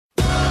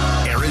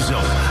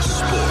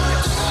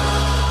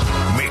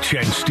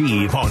Mitch and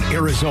Steve on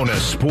Arizona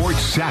Sports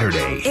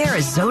Saturday.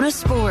 Arizona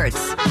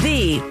Sports,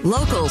 the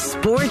local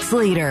sports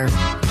leader.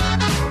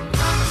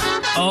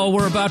 Oh,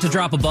 we're about to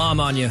drop a bomb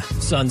on you,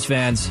 Suns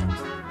fans.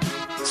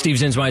 Steve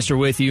Zinsmeister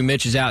with you.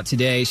 Mitch is out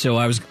today, so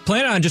I was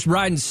planning on just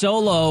riding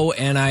solo,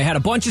 and I had a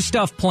bunch of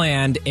stuff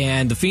planned,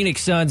 and the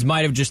Phoenix Suns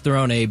might have just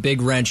thrown a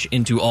big wrench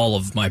into all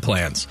of my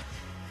plans.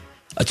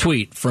 A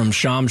tweet from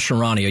Shams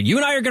Charania. You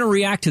and I are going to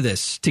react to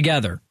this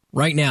together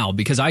right now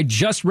because I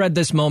just read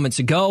this moments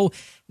ago.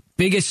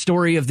 Biggest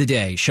story of the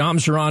day.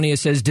 Shams Charania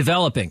says,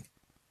 developing.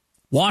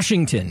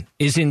 Washington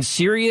is in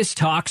serious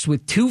talks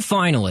with two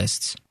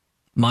finalists,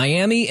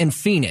 Miami and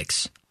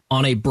Phoenix,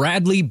 on a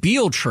Bradley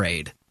Beal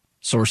trade.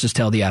 Sources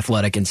tell The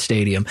Athletic and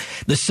Stadium.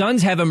 The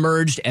Suns have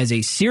emerged as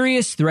a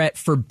serious threat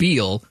for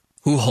Beal,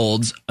 who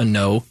holds a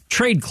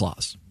no-trade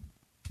clause.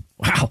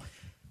 Wow.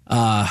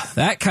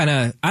 That kind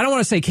of, I don't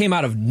want to say came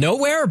out of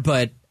nowhere,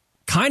 but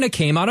kind of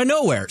came out of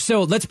nowhere.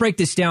 So let's break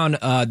this down.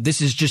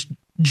 This is just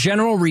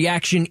general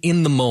reaction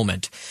in the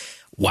moment.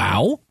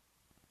 Wow.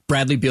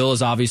 Bradley Beal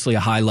is obviously a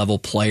high-level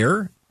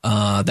player.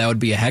 That would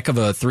be a heck of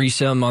a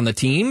threesome on the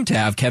team to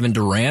have Kevin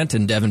Durant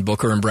and Devin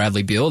Booker and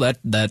Bradley Beal.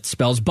 That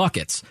spells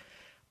buckets.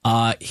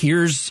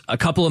 Here's a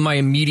couple of my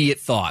immediate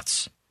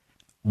thoughts.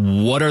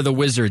 What are the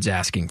Wizards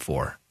asking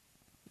for?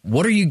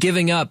 What are you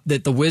giving up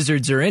that the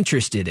Wizards are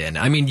interested in?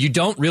 I mean, you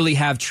don't really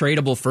have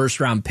tradable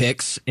first-round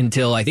picks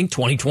until, I think,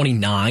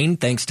 2029,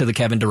 thanks to the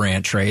Kevin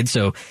Durant trade.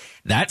 So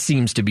that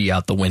seems to be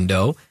out the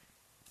window.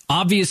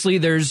 Obviously,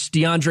 there's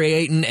DeAndre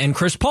Ayton and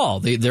Chris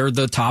Paul. They're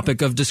the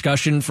topic of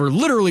discussion for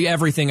literally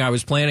everything I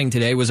was planning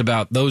today was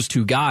about those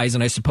two guys,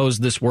 and I suppose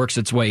this works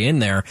its way in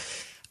there.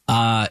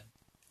 Are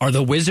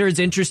the Wizards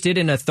interested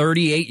in a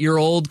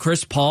 38-year-old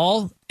Chris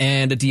Paul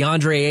and a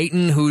DeAndre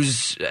Ayton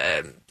who's...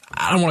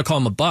 I don't want to call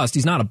him a bust.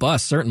 He's not a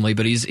bust, certainly,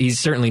 but he's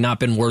certainly not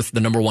been worth the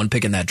number one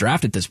pick in that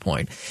draft at this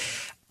point.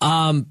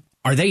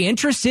 Are they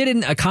interested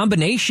in a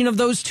combination of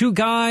those two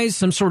guys?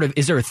 Some sort of,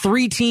 is there a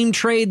three-team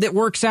trade that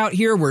works out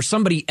here where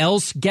somebody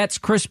else gets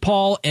Chris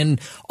Paul and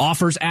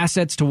offers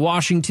assets to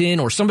Washington,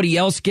 or somebody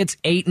else gets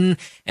Ayton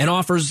and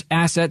offers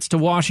assets to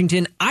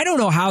Washington? I don't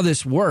know how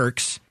this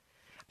works.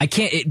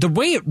 The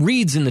way it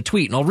reads in the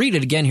tweet, and I'll read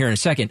it again here in a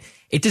second,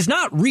 it does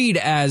not read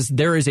as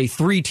there is a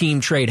three-team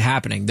trade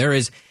happening.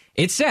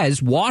 It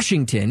says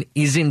Washington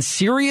is in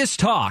serious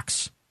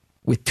talks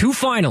with two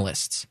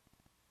finalists,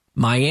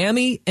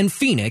 Miami and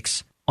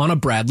Phoenix, on a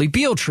Bradley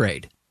Beal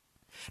trade.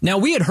 Now,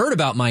 we had heard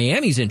about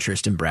Miami's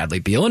interest in Bradley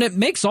Beal, and it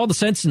makes all the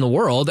sense in the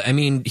world. I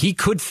mean, he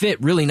could fit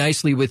really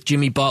nicely with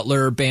Jimmy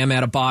Butler, Bam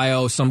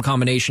Adebayo, some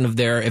combination of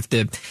there if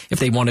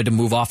they wanted to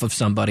move off of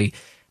somebody.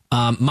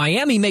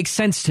 Miami makes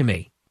sense to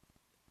me.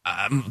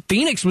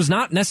 Phoenix was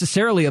not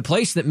necessarily a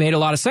place that made a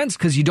lot of sense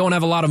because you don't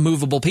have a lot of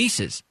movable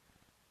pieces.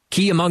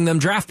 Key among them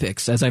draft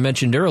picks, as I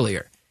mentioned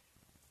earlier.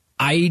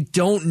 I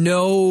don't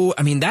know.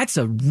 I mean, that's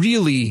a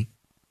really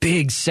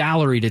big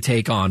salary to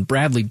take on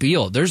Bradley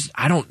Beal.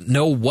 I don't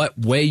know what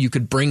way you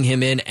could bring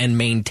him in and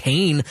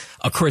maintain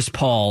a Chris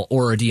Paul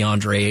or a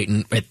DeAndre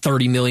Ayton at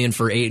 $30 million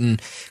for Ayton.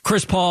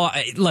 Chris Paul,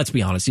 let's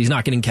be honest, he's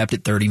not getting kept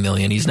at $30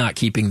 million. He's not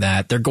keeping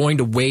that. They're going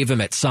to waive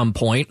him at some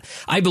point.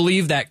 I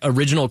believe that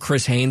original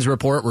Chris Haynes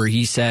report where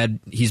he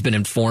said he's been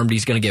informed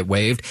he's going to get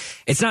waived.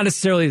 It's not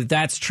necessarily that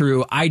that's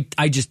true. I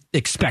just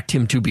expect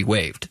him to be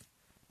waived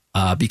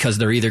because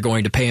they're either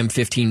going to pay him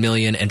 $15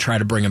 million and try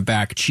to bring him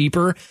back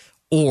cheaper,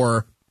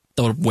 or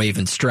they'll wave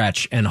and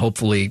stretch and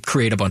hopefully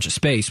create a bunch of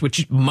space,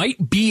 which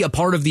might be a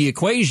part of the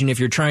equation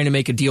if you're trying to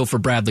make a deal for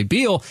Bradley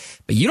Beal,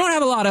 but you don't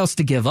have a lot else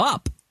to give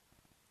up.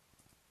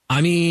 I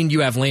mean,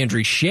 you have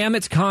Landry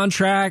Shamet's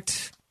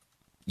contract.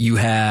 You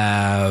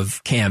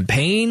have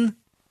Campaign,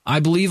 I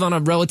believe, on a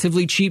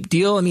relatively cheap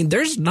deal. I mean,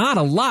 there's not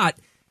a lot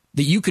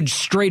that you could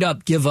straight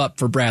up give up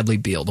for Bradley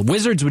Beal. The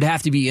Wizards would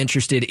have to be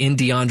interested in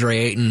DeAndre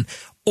Ayton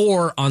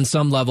or, on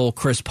some level,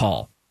 Chris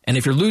Paul. And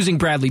if you're losing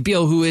Bradley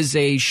Beal, who is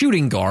a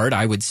shooting guard,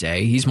 I would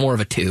say, he's more of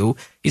a 2.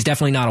 He's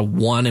definitely not a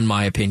 1 in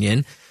my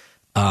opinion.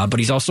 But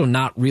he's also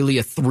not really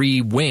a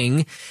 3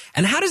 wing.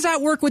 And how does that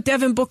work with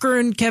Devin Booker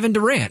and Kevin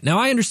Durant? Now,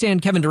 I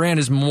understand Kevin Durant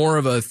is more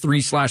of a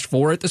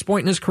 3/4 at this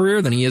point in his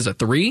career than he is a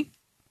 3.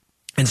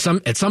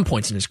 And at some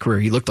points in his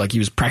career, he looked like he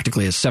was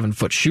practically a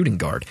 7-foot shooting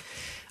guard.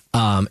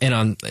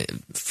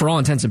 For all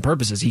intents and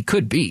purposes, he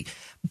could be.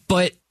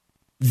 But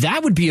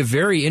that would be a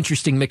very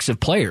interesting mix of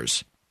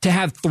players. To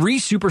have 3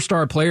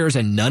 superstar players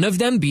and none of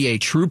them be a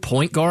true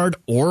point guard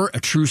or a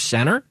true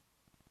center,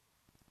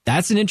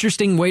 that's an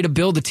interesting way to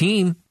build a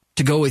team,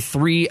 to go with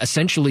 3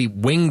 essentially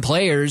wing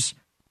players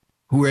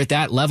who are at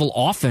that level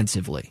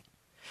offensively.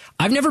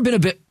 I've never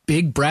been a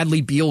big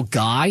Bradley Beal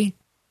guy.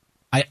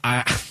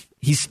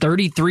 He's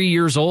 33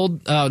 years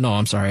old. Oh, no,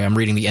 I'm sorry. I'm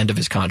reading the end of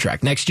his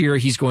contract. Next year,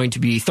 he's going to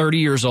be 30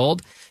 years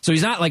old. So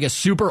he's not like a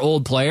super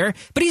old player,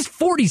 but he's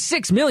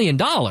 $46 million.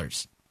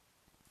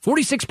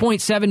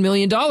 $46.7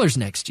 million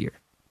next year.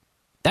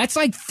 That's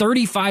like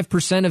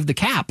 35% of the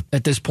cap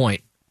at this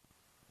point.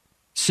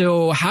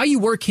 So how you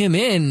work him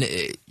in,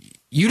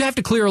 you'd have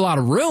to clear a lot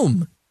of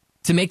room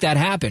to make that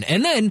happen.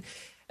 And then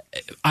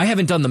I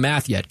haven't done the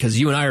math yet because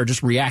you and I are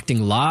just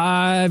reacting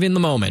live in the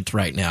moment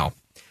right now.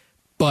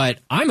 But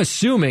I'm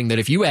assuming that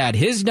if you add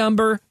his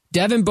number,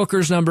 Devin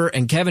Booker's number,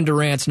 and Kevin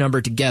Durant's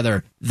number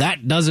together,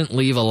 that doesn't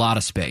leave a lot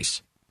of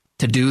space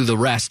to do the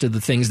rest of the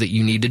things that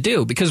you need to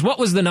do. Because what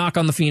was the knock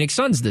on the Phoenix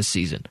Suns this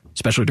season,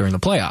 especially during the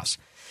playoffs?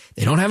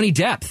 They don't have any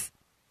depth.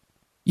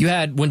 You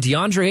had, when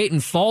DeAndre Ayton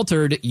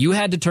faltered, you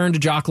had to turn to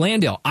Jock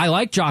Landale. I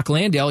like Jock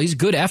Landale. He's a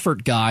good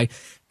effort guy,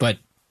 but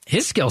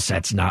his skill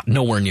set's not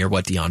nowhere near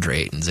what DeAndre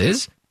Ayton's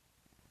is.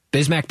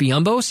 Bismack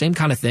Biyombo, same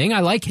kind of thing. I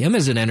like him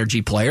as an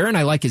energy player, and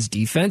I like his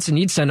defense, and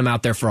you'd send him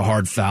out there for a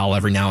hard foul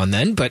every now and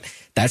then, but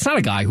that's not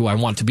a guy who I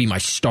want to be my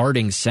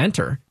starting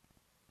center.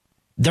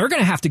 They're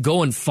going to have to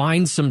go and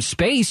find some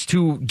space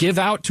to give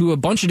out to a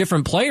bunch of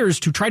different players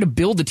to try to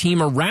build a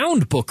team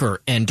around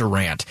Booker and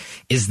Durant.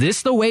 Is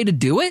this the way to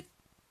do it?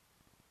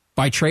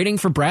 By trading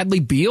for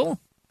Bradley Beal?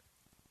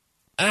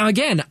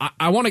 Again,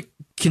 I want to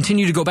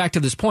continue to go back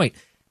to this point.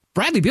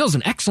 Bradley Beal is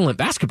an excellent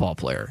basketball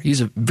player. He's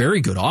a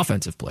very good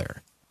offensive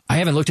player. I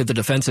haven't looked at the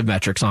defensive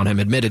metrics on him,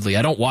 admittedly.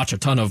 I don't watch a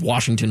ton of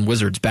Washington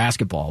Wizards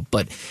basketball,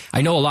 but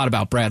I know a lot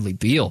about Bradley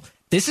Beal.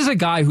 This is a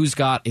guy who's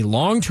got a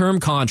long-term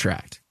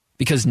contract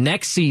because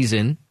next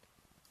season,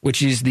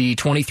 which is the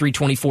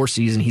 23-24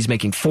 season, he's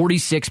making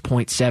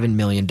 $46.7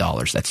 million.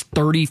 That's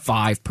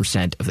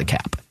 35% of the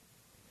cap.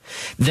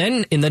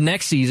 Then in the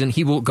next season,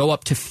 he will go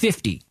up to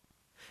 50.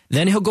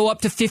 Then he'll go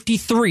up to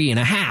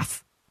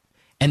 53.5.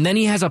 And then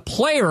he has a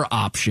player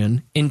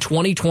option in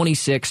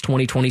 2026,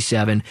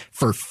 2027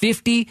 for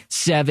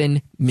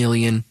 $57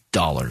 million.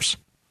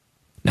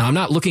 Now, I'm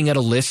not looking at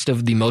a list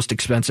of the most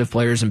expensive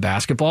players in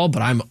basketball,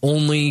 but I'm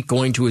only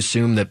going to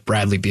assume that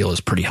Bradley Beal is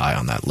pretty high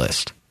on that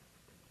list.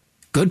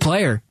 Good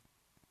player.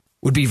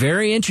 Would be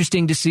very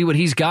interesting to see what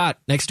he's got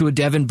next to a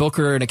Devin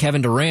Booker and a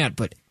Kevin Durant,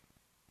 but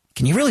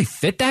can you really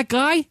fit that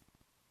guy?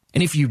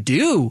 And if you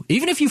do,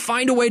 even if you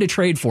find a way to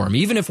trade for him,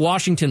 even if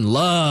Washington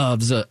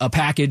loves a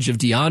package of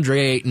DeAndre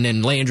Ayton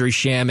and Landry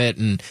Shamet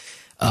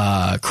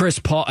and Chris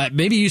Paul,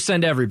 maybe you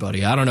send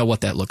everybody. I don't know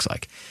what that looks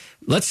like.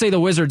 Let's say the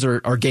Wizards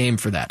are game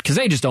for that because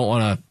they just don't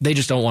want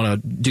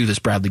to do this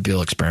Bradley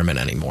Beal experiment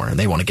anymore, and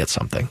they want to get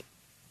something.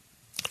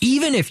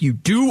 Even if you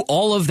do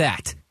all of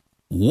that,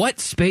 what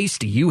space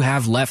do you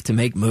have left to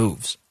make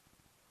moves?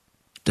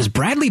 Does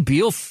Bradley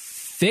Beal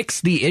fix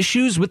the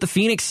issues with the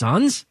Phoenix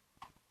Suns?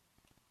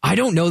 I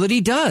don't know that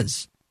he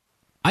does.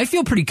 I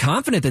feel pretty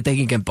confident that they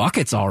can get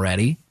buckets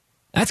already.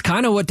 That's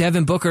kind of what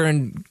Devin Booker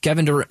and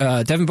Kevin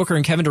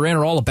Durant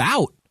are all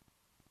about.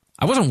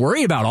 I wasn't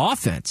worried about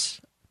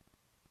offense.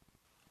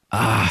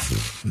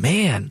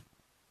 Man.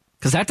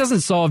 Because that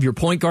doesn't solve your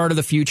point guard of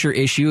the future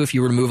issue if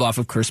you were to move off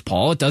of Chris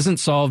Paul. It doesn't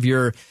solve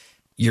your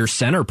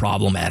center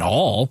problem at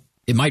all.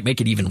 It might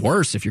make it even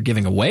worse if you're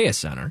giving away a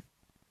center.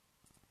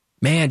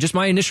 Man, just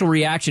my initial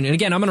reaction. And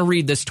again, I'm going to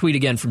read this tweet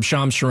again from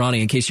Shams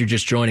Charania in case you're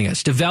just joining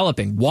us.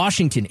 Developing.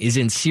 Washington is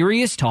in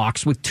serious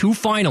talks with two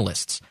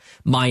finalists.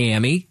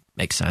 Miami,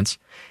 makes sense,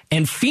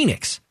 and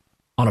Phoenix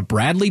on a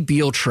Bradley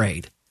Beal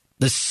trade.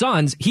 The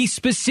Suns, he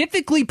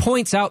specifically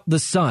points out the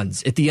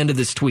Suns at the end of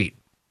this tweet.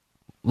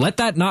 Let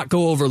that not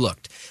go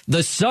overlooked.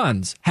 The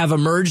Suns have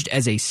emerged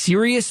as a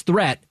serious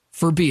threat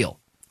for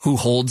Beal, who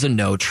holds a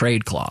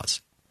no-trade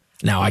clause.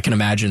 Now, I can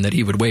imagine that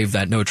he would waive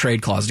that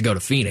no-trade clause to go to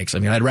Phoenix. I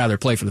mean, I'd rather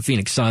play for the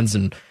Phoenix Suns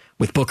and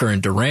with Booker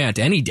and Durant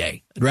any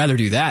day. I'd rather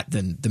do that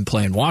than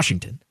play in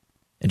Washington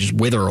and just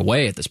wither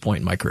away at this point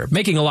in my career.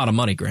 Making a lot of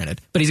money,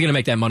 granted, but he's going to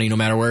make that money no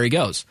matter where he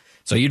goes.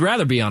 So you'd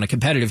rather be on a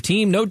competitive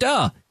team, no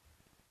duh.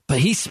 But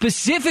he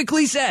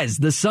specifically says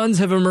the Suns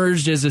have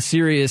emerged as a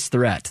serious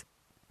threat.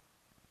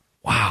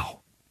 Wow.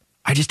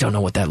 I just don't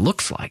know what that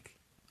looks like.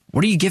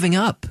 What are you giving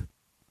up?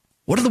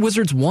 What do the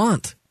Wizards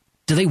want?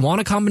 Do they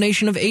want a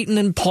combination of Ayton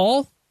and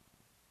Paul?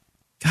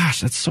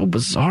 Gosh, that's so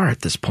bizarre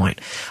at this point.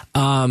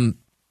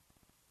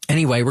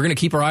 Anyway, we're going to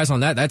keep our eyes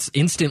on that. That's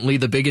instantly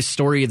the biggest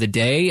story of the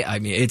day. I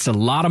mean, it's a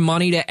lot of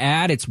money to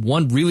add. It's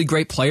one really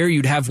great player.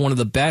 You'd have one of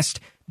the best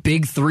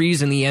big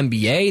threes in the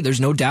NBA.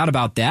 There's no doubt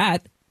about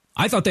that.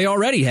 I thought they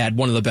already had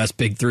one of the best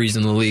big threes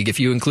in the league if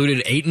you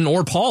included Ayton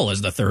or Paul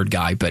as the third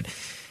guy. But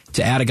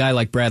to add a guy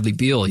like Bradley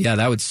Beal, yeah,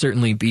 that would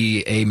certainly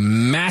be a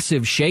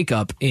massive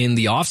shakeup in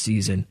the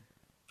offseason.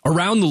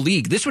 Around the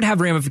league, this would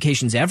have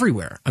ramifications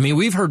everywhere. I mean,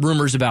 we've heard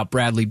rumors about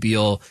Bradley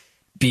Beal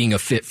being a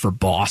fit for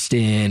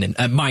Boston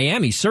and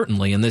Miami,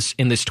 certainly, and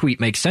this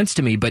tweet makes sense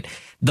to me. But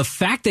the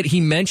fact that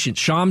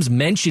Shams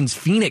mentions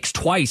Phoenix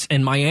twice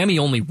and Miami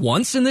only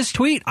once in this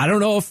tweet, I don't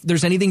know if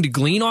there's anything to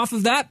glean off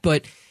of that,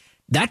 but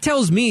that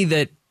tells me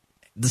that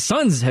the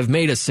Suns have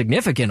made a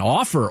significant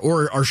offer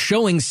or are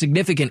showing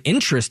significant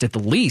interest at the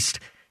least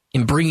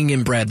in bringing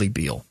in Bradley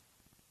Beal.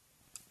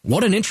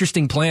 What an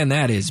interesting plan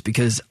that is,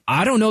 because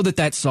I don't know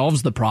that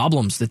solves the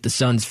problems that the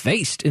Suns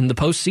faced in the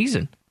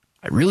postseason.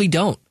 I really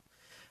don't.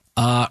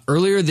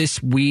 Earlier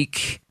this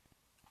week,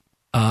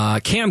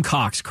 Cam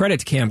Cox, credit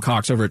to Cam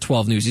Cox over at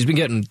 12 News. He's been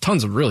getting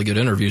tons of really good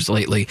interviews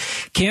lately.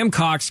 Cam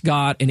Cox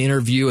got an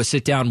interview, a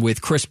sit-down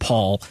with Chris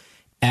Paul,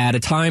 at a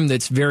time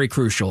that's very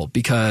crucial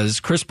because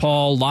Chris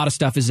Paul, a lot of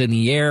stuff is in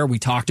the air. We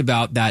talked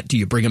about that. Do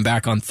you bring him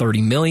back on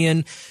 $30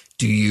 million?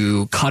 Do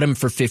you cut him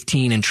for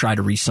 15 and try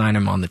to re-sign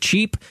him on the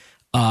cheap?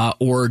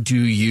 Or do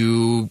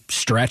you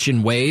stretch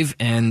and waive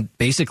and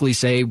basically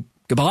say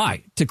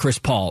goodbye to Chris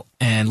Paul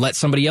and let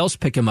somebody else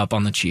pick him up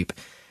on the cheap?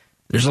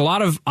 There's a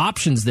lot of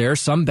options there,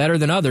 some better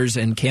than others.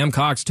 And Cam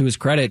Cox, to his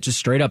credit, just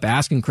straight up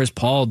asking Chris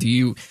Paul, do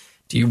you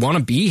want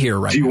to be here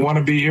right now? Do you want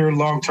to be here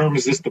long term?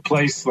 Is this the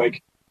place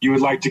like you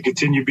would like to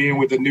continue being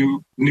with a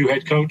new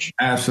head coach?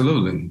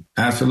 Absolutely.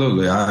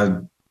 I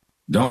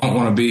don't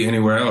want to be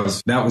anywhere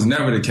else. That was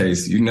never the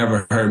case. You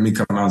never heard me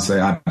come out and say,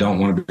 I don't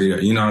want to be here.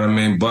 You know what I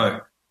mean?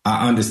 But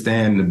I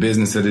understand the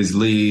business of this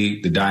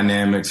league, the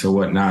dynamics or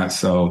whatnot.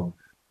 So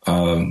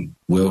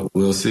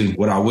we'll see.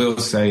 What I will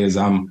say is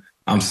I'm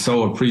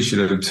so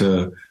appreciative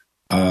to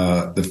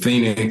the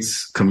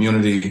Phoenix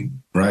community,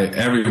 right?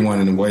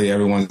 Everyone in the way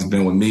everyone's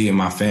been with me and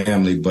my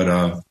family,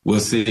 but we'll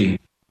see.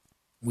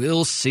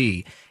 We'll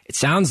see. It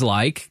sounds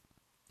like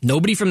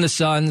nobody from the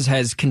Suns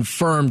has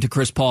confirmed to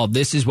Chris Paul,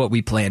 this is what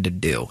we plan to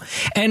do.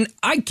 And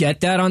I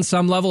get that on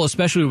some level,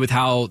 especially with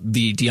how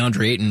the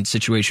DeAndre Ayton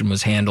situation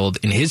was handled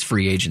in his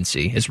free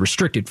agency, his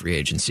restricted free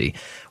agency,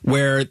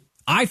 where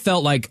I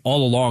felt like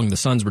all along the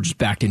Suns were just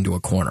backed into a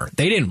corner.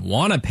 They didn't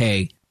want to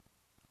pay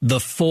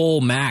the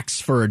full max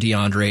for a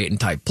DeAndre Ayton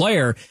type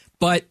player,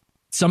 but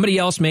somebody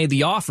else made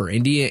the offer.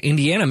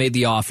 Indiana made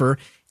the offer,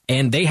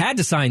 and they had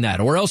to sign that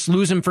or else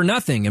lose him for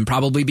nothing and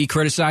probably be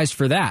criticized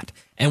for that.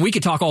 And we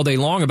could talk all day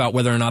long about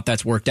whether or not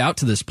that's worked out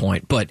to this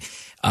point. But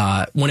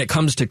when it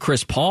comes to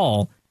Chris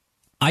Paul,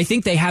 I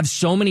think they have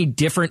so many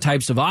different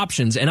types of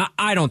options, and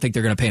I don't think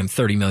they're going to pay him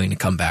 $30 million to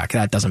come back.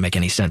 That doesn't make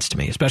any sense to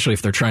me, especially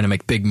if they're trying to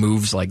make big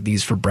moves like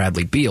these for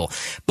Bradley Beal.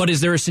 But is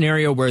there a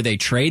scenario where they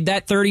trade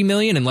that $30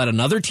 million and let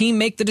another team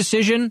make the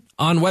decision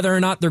on whether or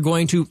not they're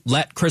going to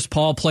let Chris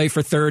Paul play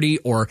for 30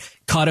 or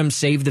cut him,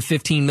 save the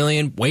 $15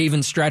 million, waive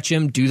and stretch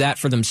him, do that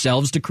for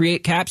themselves to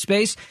create cap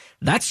space?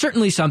 That's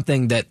certainly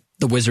something that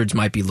the Wizards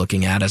might be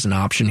looking at as an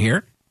option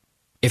here.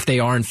 If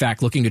they are, in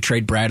fact, looking to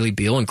trade Bradley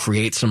Beal and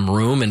create some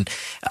room and,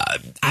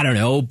 I don't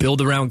know,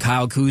 build around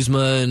Kyle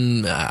Kuzma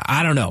and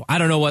I don't know. I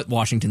don't know what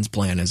Washington's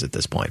plan is at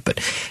this point. But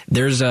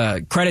there's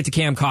a credit to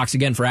Cam Cox,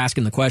 again, for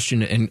asking the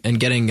question and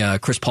getting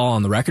Chris Paul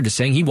on the record as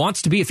saying he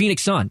wants to be a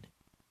Phoenix Sun.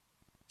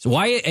 So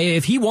why,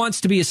 if he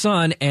wants to be a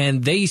Sun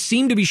and they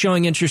seem to be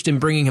showing interest in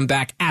bringing him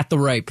back at the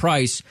right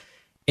price,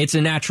 it's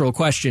a natural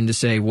question to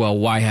say, well,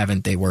 why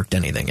haven't they worked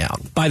anything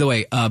out? By the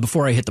way,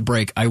 before I hit the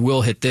break, I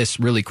will hit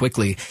this really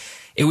quickly.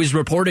 It was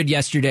reported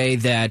yesterday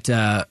that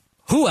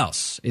who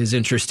else is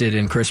interested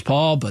in Chris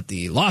Paul but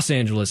the Los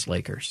Angeles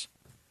Lakers?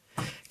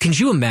 Could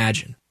you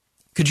imagine?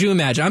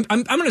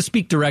 I'm going to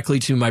speak directly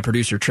to my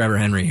producer, Trevor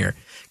Henry, here.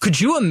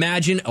 Could you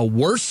imagine a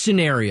worse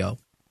scenario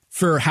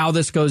for how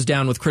this goes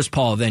down with Chris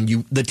Paul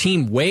than the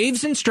team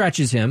waives and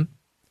stretches him,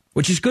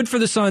 which is good for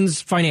the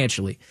Suns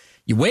financially.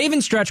 You waive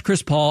and stretch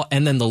Chris Paul,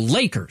 and then the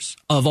Lakers,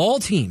 of all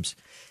teams,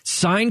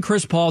 sign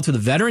Chris Paul to the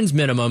veterans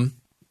minimum,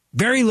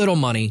 very little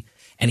money,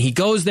 and he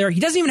goes there. He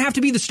doesn't even have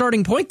to be the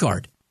starting point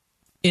guard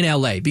in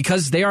L.A.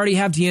 because they already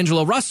have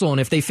D'Angelo Russell. And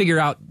if they figure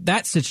out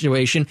that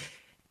situation,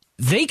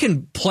 they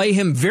can play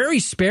him very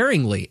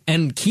sparingly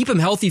and keep him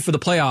healthy for the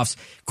playoffs.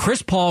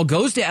 Chris Paul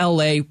goes to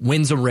L.A.,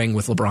 wins a ring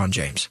with LeBron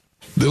James.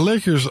 The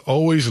Lakers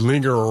always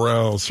linger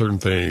around certain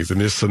things,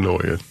 and it's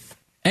annoying.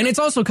 And it's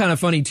also kind of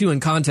funny, too, in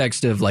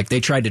context of, like,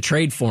 they tried to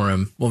trade for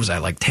him. What was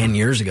that, like 10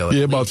 years ago?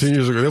 Yeah, about 10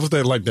 years ago. That was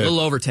that, like that. A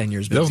little over 10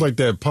 years ago. That was like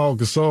that Paul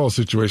Gasol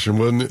situation,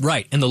 wasn't it?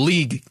 Right. And the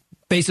league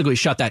basically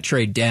shut that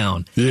trade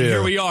down. Yeah. And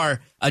here we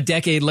are a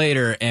decade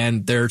later,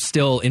 and they're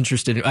still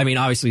interested. I mean,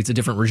 obviously, it's a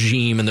different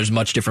regime, and there's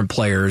much different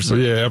players.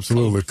 Yeah,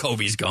 absolutely.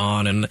 Kobe's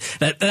gone, and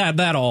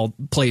that all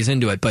plays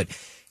into it. But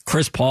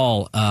Chris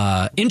Paul,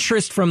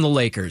 interest from the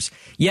Lakers.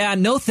 Yeah,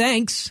 no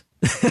thanks.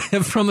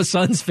 From a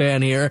Suns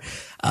fan here,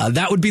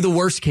 that would be the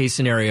worst case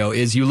scenario,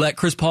 is you let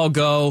Chris Paul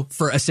go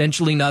for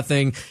essentially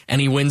nothing and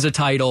he wins a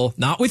title,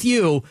 not with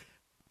you,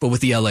 but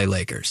with the LA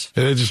Lakers.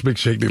 And it just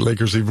makes you hate the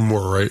Lakers even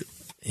more, right?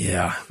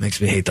 Yeah,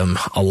 makes me hate them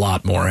a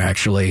lot more,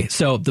 actually.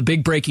 So the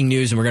big breaking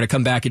news, and we're going to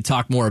come back and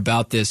talk more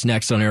about this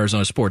next on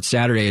Arizona Sports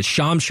Saturday, is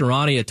Shams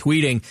Charania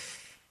tweeting,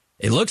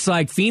 it looks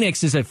like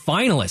Phoenix is a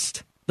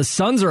finalist. The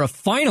Suns are a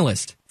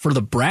finalist for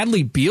the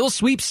Bradley Beal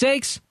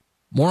sweepstakes.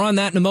 More on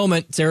that in a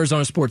moment. It's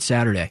Arizona Sports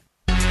Saturday.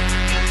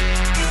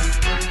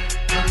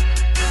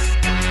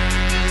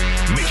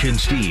 Mitch and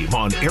Steve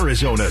on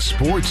Arizona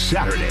Sports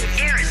Saturday.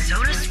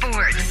 Arizona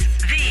Sports,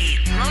 the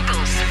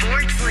local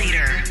sports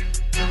leader.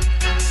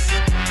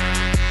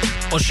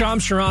 Well,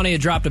 Shams Charania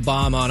dropped a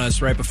bomb on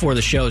us right before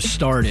the show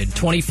started.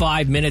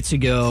 25 minutes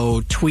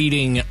ago,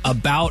 tweeting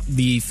about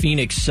the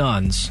Phoenix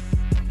Suns.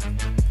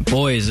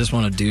 Boy, is this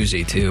one a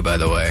doozy, too, by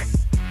the way.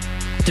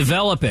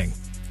 Developing.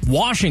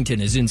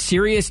 Washington is in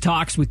serious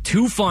talks with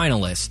two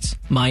finalists,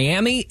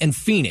 Miami and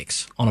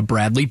Phoenix, on a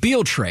Bradley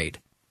Beal trade.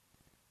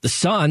 the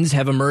Suns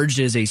have emerged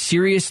as a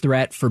serious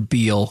threat for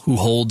Beal, who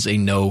holds a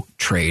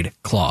no-trade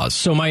clause.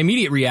 So my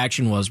immediate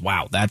reaction was,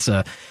 wow, that's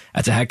a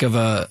heck of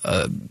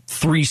a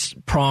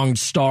three-pronged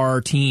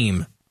star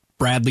team.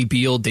 Bradley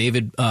Beal,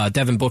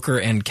 Devin Booker,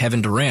 and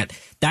Kevin Durant.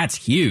 That's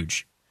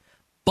huge.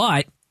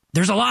 But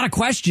there's a lot of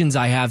questions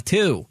I have,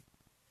 too.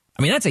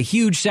 I mean, that's a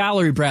huge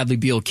salary Bradley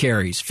Beal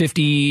carries.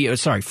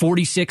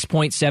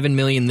 $46.7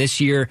 million this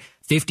year,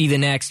 $50 the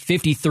next,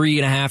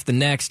 $53.5 the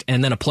next,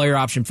 and then a player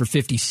option for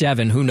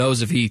 $57. Who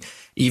knows if he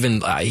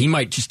even he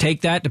might just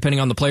take that, depending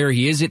on the player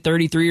he is at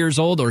 33 years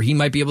old, or he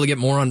might be able to get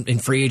more in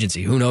free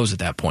agency. Who knows at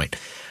that point?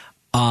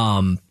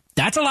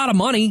 That's a lot of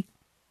money.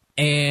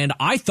 And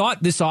I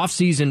thought this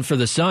offseason for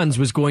the Suns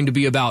was going to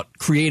be about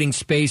creating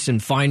space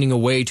and finding a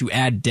way to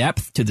add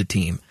depth to the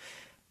team.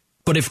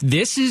 But if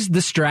this is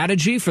the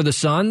strategy for the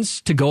Suns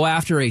to go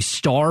after a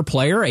star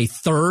player, a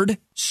third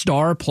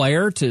star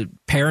player to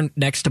pair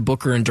next to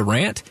Booker and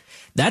Durant,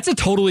 that's a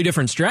totally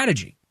different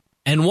strategy.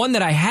 And one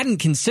that I hadn't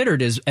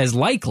considered as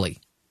likely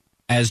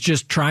as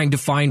just trying to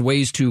find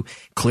ways to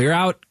clear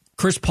out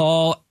Chris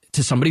Paul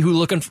to somebody who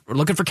looking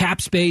for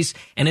cap space,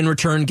 and in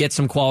return get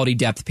some quality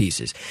depth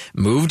pieces.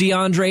 Move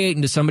DeAndre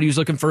Ayton to somebody who's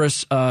looking for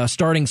a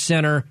starting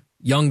center,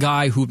 young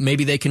guy who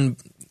maybe they can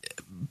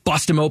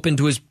bust him open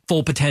to his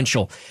full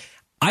potential.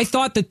 I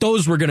thought that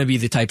those were going to be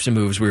the types of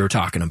moves we were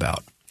talking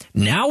about.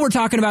 Now we're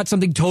talking about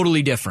something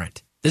totally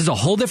different. This is a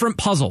whole different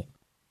puzzle,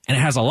 and it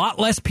has a lot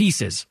less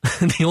pieces.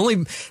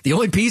 The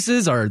only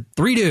pieces are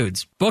three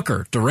dudes: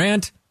 Booker,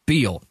 Durant,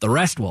 Beal. The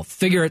rest will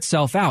figure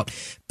itself out.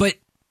 But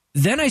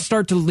then I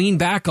start to lean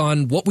back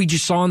on what we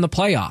just saw in the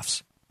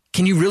playoffs.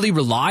 Can you really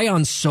rely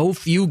on so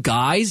few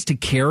guys to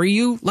carry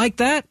you like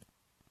that?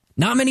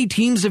 Not many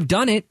teams have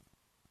done it.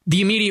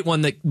 The immediate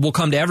one that will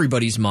come to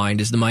everybody's mind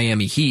is the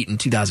Miami Heat in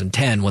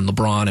 2010 when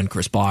LeBron and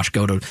Chris Bosh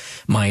go to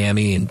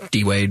Miami and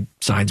D-Wade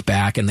signs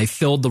back, and they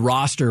filled the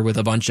roster with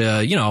a bunch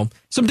of,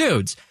 some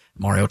dudes.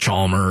 Mario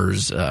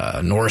Chalmers,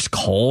 Norris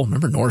Cole.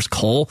 Remember Norris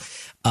Cole?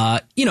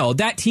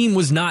 That team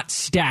was not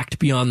stacked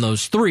beyond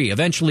those three.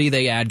 Eventually,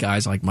 they add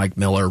guys like Mike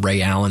Miller,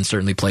 Ray Allen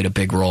certainly played a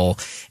big role,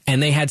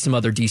 and they had some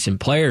other decent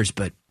players.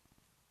 But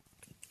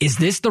is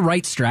this the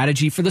right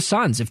strategy for the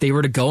Suns if they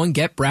were to go and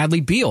get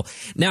Bradley Beal?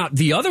 Now,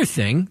 the other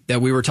thing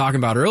that we were talking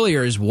about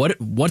earlier is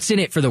what's in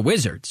it for the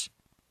Wizards?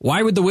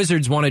 Why would the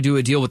Wizards want to do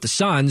a deal with the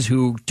Suns,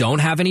 who don't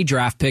have any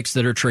draft picks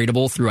that are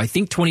tradable through, I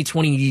think,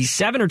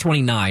 2027 or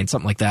 29,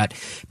 something like that,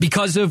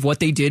 because of what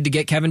they did to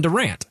get Kevin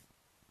Durant?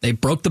 They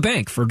broke the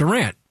bank for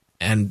Durant,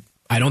 and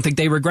I don't think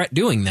they regret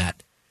doing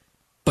that.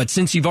 But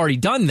since you've already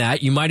done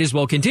that, you might as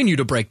well continue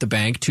to break the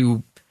bank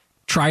to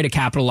try to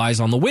capitalize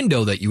on the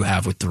window that you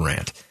have with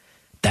Durant.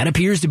 That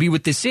appears to be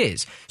what this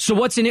is. So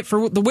what's in it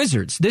for the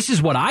Wizards? This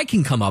is what I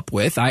can come up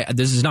with.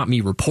 This is not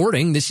me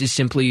reporting. This is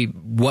simply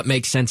what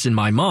makes sense in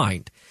my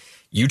mind.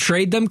 You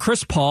trade them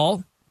Chris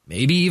Paul,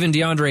 maybe even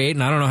DeAndre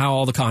Ayton. I don't know how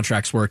all the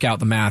contracts work out,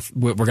 the math.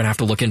 We're going to have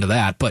to look into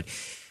that. But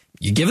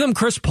you give them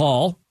Chris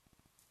Paul,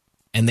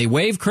 and they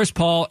waive Chris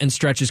Paul and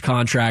stretch his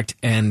contract,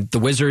 and the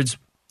Wizards,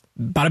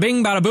 bada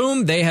bing, bada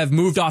boom, they have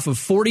moved off of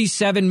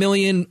 $47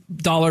 million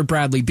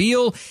Bradley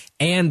Beal,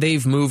 and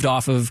they've moved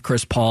off of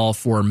Chris Paul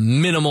for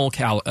minimal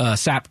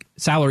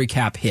salary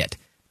cap hit.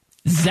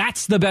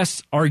 That's the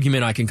best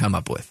argument I can come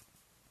up with.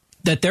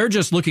 That they're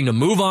just looking to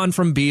move on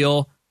from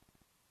Beal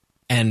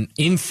and,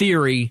 in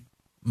theory,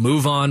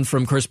 move on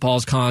from Chris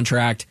Paul's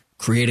contract,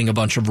 creating a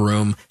bunch of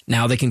room.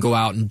 Now they can go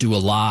out and do a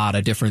lot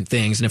of different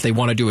things. And if they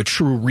want to do a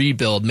true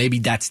rebuild, maybe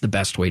that's the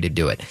best way to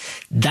do it.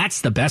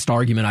 That's the best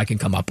argument I can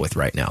come up with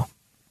right now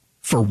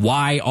for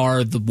why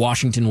are the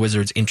Washington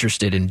Wizards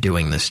interested in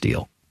doing this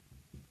deal.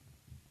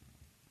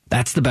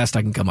 That's the best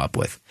I can come up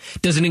with.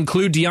 Does it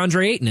include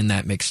DeAndre Ayton in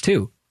that mix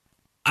too?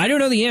 I don't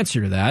know the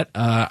answer to that.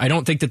 I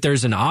don't think that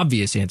there's an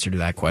obvious answer to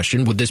that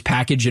question. Would this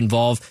package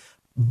involve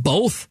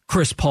both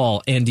Chris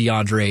Paul and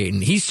DeAndre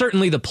Ayton? He's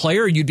certainly the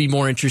player you'd be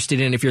more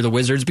interested in if you're the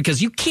Wizards,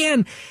 because you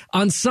can,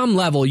 on some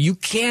level, you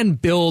can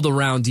build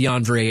around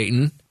DeAndre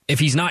Ayton if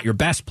he's not your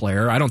best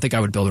player. I don't think I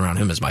would build around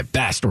him as my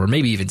best or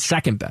maybe even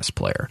second best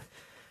player.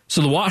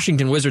 So the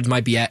Washington Wizards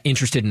might be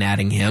interested in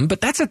adding him, but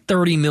that's a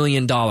 $30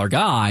 million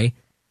guy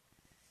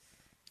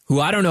who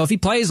I don't know if he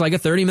plays like a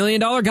 $30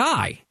 million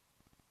guy.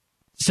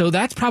 So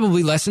that's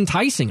probably less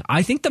enticing.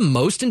 I think the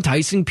most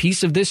enticing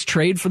piece of this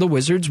trade for the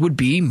Wizards would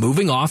be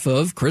moving off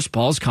of Chris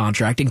Paul's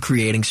contract and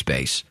creating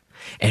space.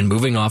 And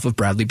moving off of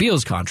Bradley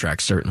Beal's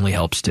contract certainly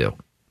helps too.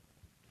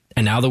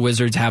 And now the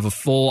Wizards have a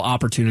full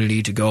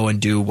opportunity to go and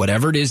do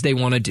whatever it is they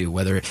want to do.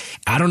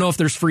 I don't know if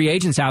there's free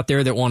agents out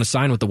there that want to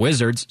sign with the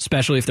Wizards,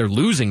 especially if they're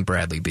losing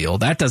Bradley Beal.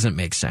 That doesn't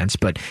make sense,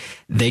 but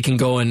they can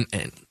go and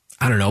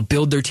I don't know,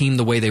 build their team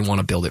the way they want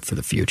to build it for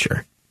the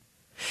future.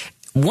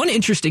 One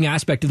interesting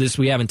aspect of this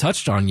we haven't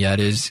touched on yet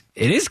is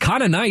it is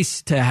kind of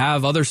nice to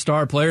have other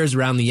star players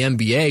around the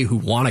NBA who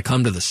want to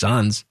come to the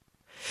Suns.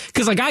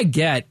 Because, I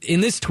get,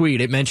 in this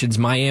tweet, it mentions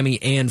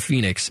Miami and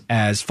Phoenix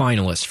as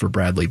finalists for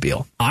Bradley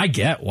Beal. I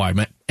get why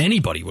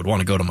anybody would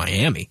want to go to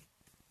Miami.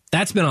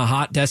 That's been a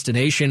hot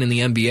destination in the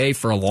NBA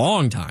for a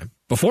long time,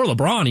 before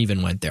LeBron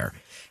even went there.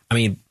 I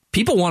mean,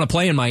 people want to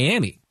play in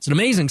Miami. It's an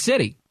amazing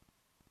city.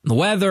 The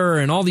weather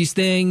and all these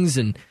things,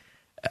 and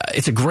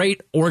it's a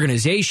great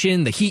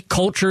organization, the Heat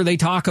culture they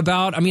talk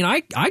about. I mean,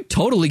 I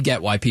totally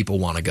get why people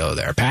want to go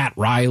there. Pat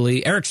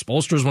Riley, Eric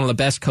Spoelstra is one of the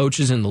best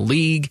coaches in the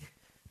league.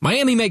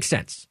 Miami makes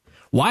sense.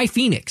 Why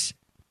Phoenix?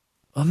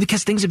 Well,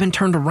 because things have been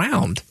turned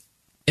around.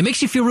 It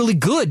makes you feel really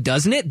good,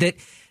 doesn't it? That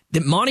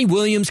Monty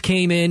Williams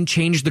came in,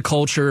 changed the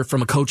culture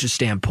from a coach's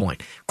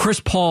standpoint. Chris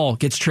Paul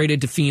gets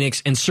traded to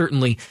Phoenix and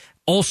certainly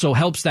also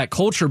helps that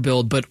culture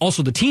build, but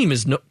also the team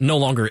is no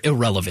longer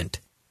irrelevant.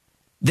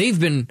 They've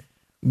been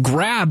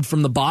grabbed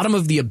from the bottom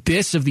of the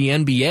abyss of the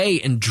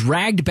NBA and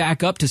dragged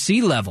back up to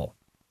sea level.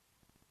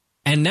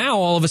 And now,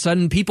 all of a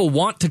sudden, people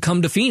want to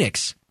come to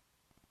Phoenix,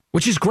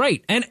 which is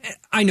great. And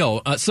I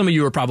know some of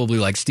you are probably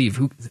like, Steve,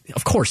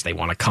 of course they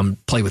want to come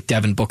play with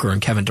Devin Booker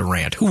and Kevin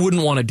Durant. Who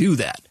wouldn't want to do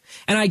that?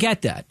 And I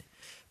get that.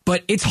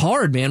 But it's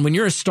hard, man, when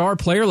you're a star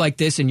player like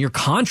this and your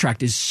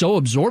contract is so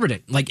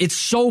absorbent. Like, it's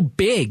so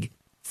big.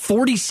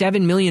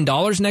 $47 million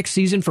next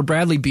season for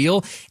Bradley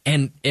Beal,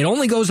 and it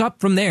only goes up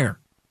from there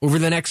over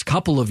the next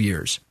couple of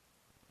years.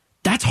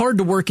 That's hard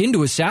to work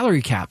into a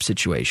salary cap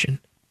situation.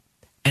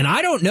 And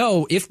I don't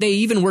know if they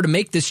even were to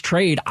make this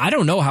trade. I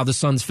don't know how the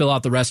Suns fill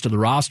out the rest of the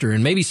roster.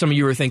 And maybe some of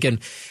you are thinking,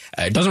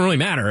 it doesn't really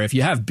matter. If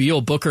you have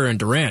Beal, Booker, and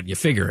Durant, you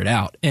figure it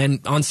out. And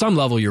on some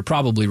level, you're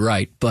probably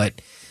right.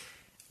 But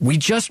we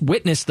just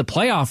witnessed the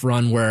playoff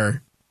run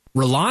where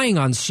relying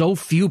on so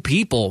few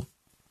people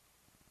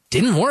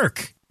didn't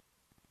work.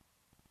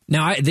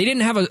 Now, they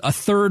didn't have a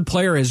third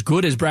player as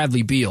good as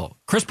Bradley Beal.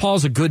 Chris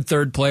Paul's a good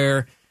third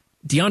player.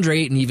 DeAndre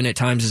Ayton, even at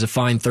times, is a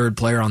fine third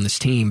player on this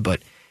team.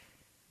 But,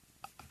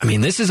 I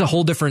mean, this is a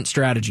whole different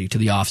strategy to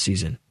the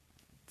offseason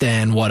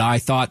than what I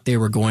thought they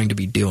were going to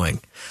be doing.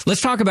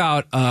 Let's talk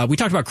about, we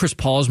talked about Chris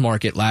Paul's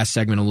market last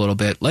segment a little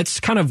bit. Let's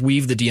kind of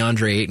weave the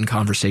DeAndre Ayton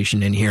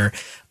conversation in here.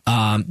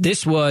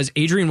 This was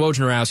Adrian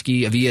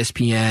Wojnarowski of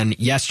ESPN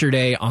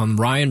yesterday on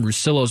Ryan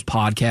Russillo's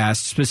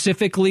podcast,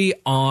 specifically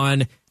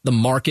on the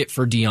market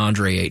for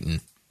DeAndre Ayton.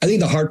 I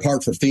think the hard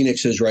part for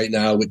Phoenix is right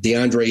now with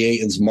DeAndre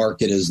Ayton's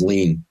market is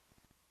lean,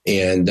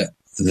 and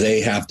they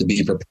have to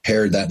be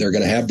prepared that they're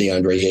going to have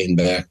DeAndre Ayton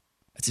back.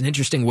 That's an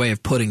interesting way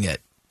of putting it,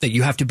 that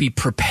you have to be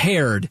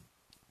prepared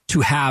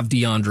to have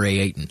DeAndre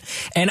Ayton.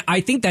 And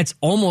I think that's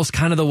almost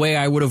kind of the way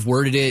I would have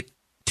worded it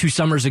 2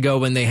 summers ago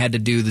when they had to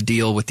do the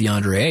deal with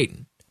DeAndre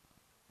Ayton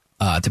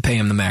to pay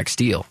him the max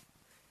deal,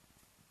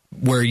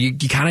 where you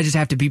kind of just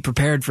have to be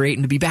prepared for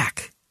Ayton to be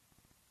back.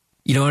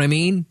 You know what I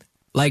mean?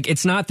 Like,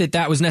 it's not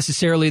that was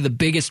necessarily the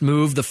biggest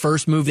move. The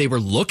first move they were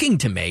looking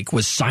to make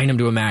was sign him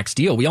to a max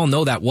deal. We all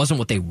know that wasn't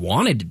what they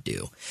wanted to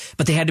do,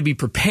 but they had to be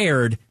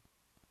prepared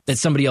that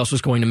somebody else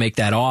was going to make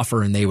that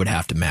offer and they would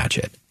have to match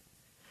it.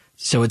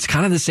 So it's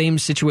kind of the same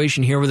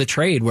situation here with a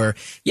trade where,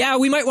 yeah,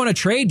 we might want to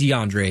trade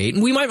DeAndre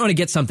Ayton. We might want to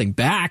get something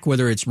back,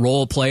 whether it's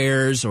role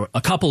players or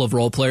a couple of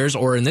role players,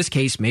 or in this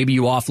case, maybe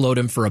you offload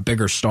him for a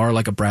bigger star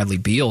like a Bradley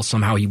Beal.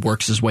 Somehow he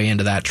works his way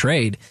into that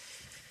trade.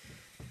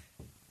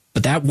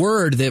 But that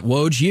word that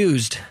Woj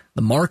used,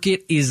 the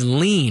market is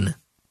lean.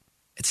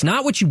 It's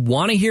not what you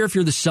want to hear if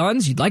you're the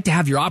Suns. You'd like to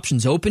have your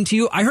options open to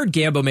you. I heard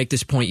Gambo make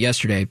this point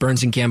yesterday.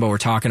 Burns and Gambo were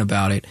talking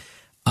about it.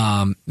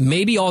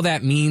 Maybe all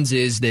that means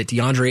is that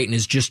DeAndre Ayton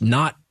is just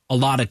not a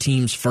lot of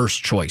teams'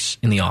 first choice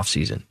in the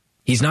offseason.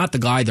 He's not the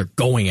guy they're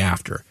going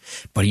after,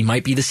 but he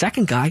might be the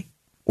second guy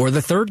or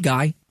the third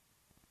guy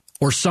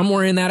or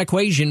somewhere in that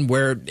equation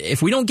where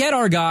if we don't get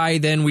our guy,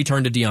 then we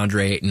turn to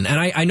DeAndre Ayton. And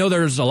I know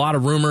there's a lot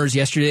of rumors.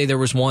 Yesterday there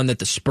was one that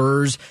the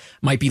Spurs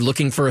might be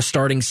looking for a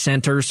starting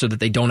center so that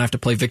they don't have to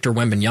play Victor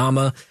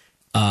Wembanyama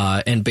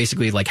and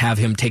basically like have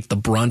him take the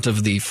brunt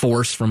of the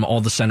force from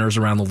all the centers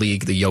around the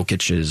league, the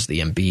Jokic's,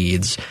 the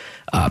Embiid's,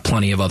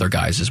 plenty of other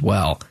guys as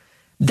well.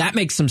 That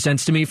makes some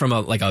sense to me from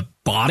a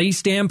body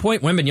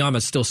standpoint. Wembanyama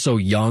is still so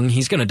young.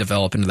 He's going to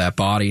develop into that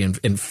body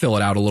and fill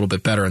it out a little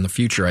bit better in the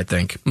future, I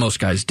think. Most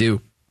guys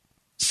do.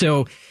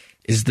 So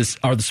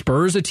are the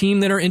Spurs a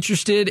team that are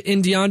interested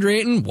in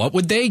DeAndre Ayton? What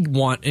would they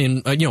want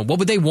what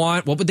would they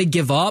want? What would they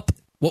give up?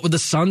 What would the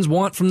Suns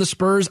want from the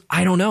Spurs?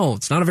 I don't know.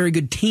 It's not a very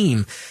good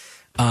team.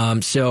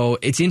 So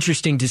it's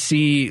interesting to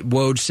see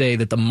Woj say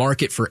that the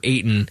market for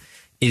Ayton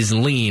is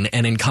lean.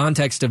 And in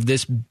context of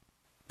this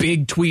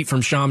big tweet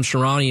from Shams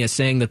Charania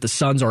saying that the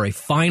Suns are a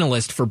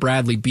finalist for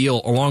Bradley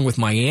Beal along with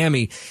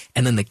Miami.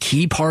 And then the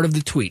key part of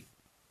the tweet,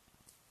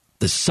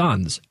 the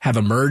Suns have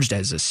emerged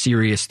as a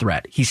serious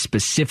threat. He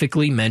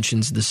specifically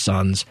mentions the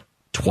Suns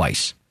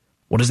twice.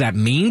 What does that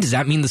mean? Does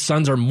that mean the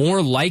Suns are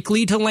more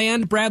likely to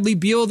land Bradley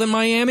Beal than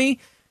Miami?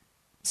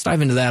 Let's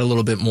dive into that a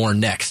little bit more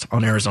next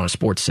on Arizona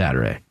Sports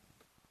Saturday.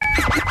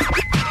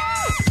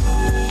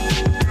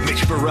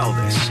 Mitch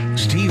Feraldis,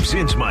 Steve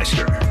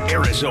Zinsmeister,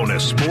 Arizona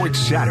Sports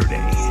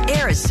Saturday.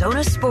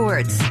 Arizona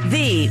Sports,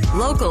 the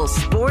local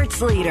sports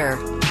leader.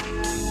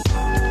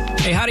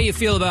 Hey, how do you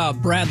feel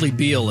about Bradley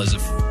Beal as a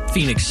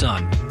Phoenix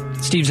Sun?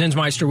 Steve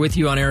Zinsmeister with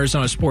you on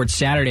Arizona Sports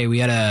Saturday. We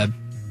had a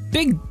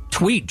big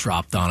tweet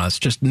dropped on us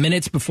just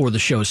minutes before the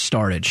show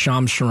started.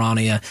 Shams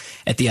Charania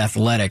at The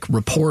Athletic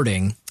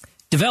reporting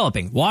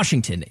Developing.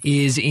 Washington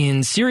is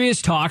in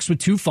serious talks with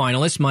two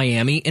finalists,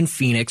 Miami and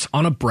Phoenix,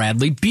 on a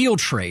Bradley Beal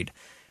trade.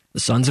 The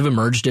Suns have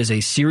emerged as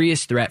a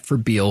serious threat for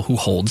Beal, who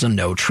holds a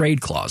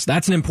no-trade clause.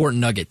 That's an important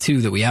nugget,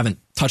 too, that we haven't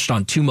touched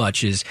on too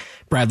much, is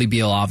Bradley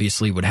Beal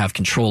obviously would have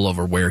control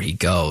over where he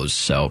goes.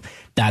 So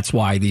that's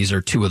why these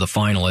are two of the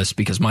finalists,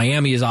 because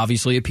Miami is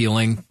obviously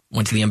appealing,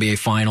 went to the NBA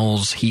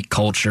Finals, Heat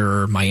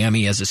culture.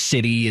 Miami as a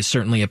city is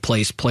certainly a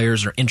place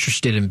players are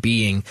interested in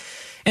being.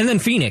 And then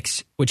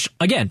Phoenix, which,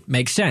 again,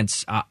 makes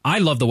sense. I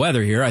love the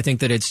weather here. I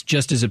think that it's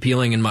just as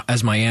appealing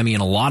as Miami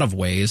in a lot of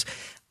ways.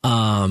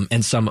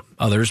 And some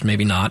others,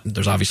 maybe not.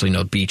 There's obviously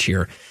no beach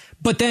here.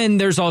 But then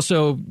there's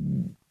also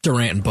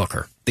Durant and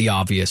Booker, the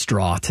obvious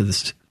draw to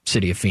the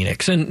city of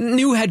Phoenix. And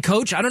new head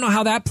coach, I don't know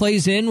how that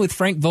plays in with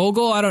Frank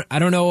Vogel. I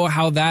don't know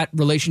how that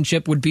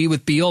relationship would be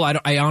with Beal.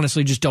 I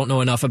honestly just don't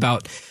know enough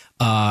about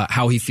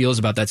how he feels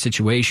about that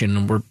situation.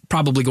 And we're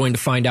probably going to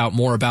find out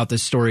more about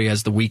this story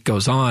as the week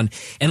goes on,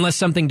 unless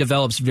something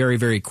develops very,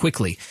 very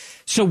quickly.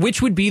 So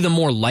which would be the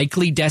more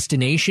likely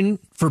destination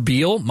for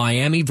Beal,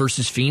 Miami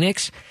versus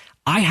Phoenix?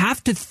 I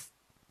have to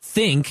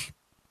think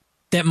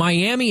that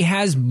Miami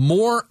has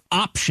more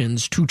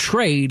options to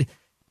trade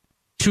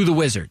to the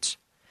Wizards,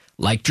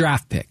 like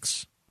draft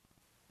picks.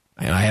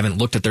 And I haven't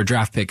looked at their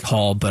draft pick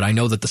haul, but I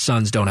know that the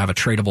Suns don't have a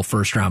tradable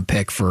first-round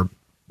pick for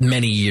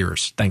many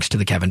years, thanks to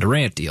the Kevin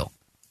Durant deal.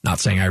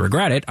 Not saying I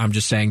regret it. I'm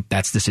just saying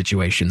that's the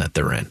situation that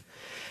they're in.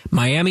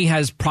 Miami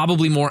has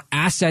probably more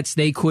assets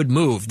they could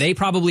move. They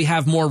probably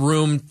have more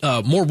room,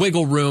 more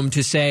wiggle room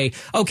to say,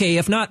 okay,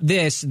 if not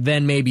this,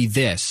 then maybe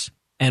this,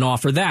 and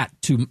offer that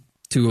to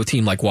a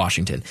team like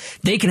Washington.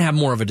 They can have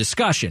more of a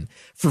discussion.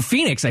 For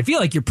Phoenix, I feel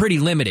like you're pretty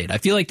limited. I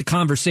feel like the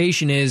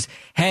conversation is,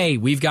 hey,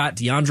 we've got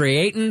DeAndre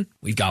Ayton,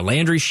 we've got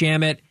Landry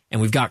Shamet, and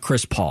we've got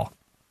Chris Paul.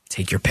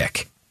 Take your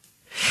pick.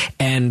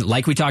 And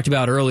like we talked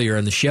about earlier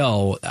in the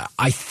show,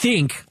 I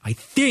think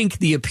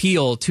the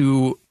appeal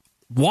to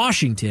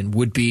Washington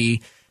would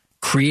be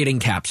creating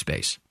cap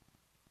space.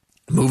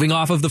 Moving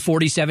off of the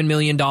 $47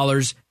 million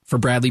for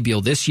Bradley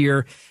Beal this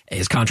year.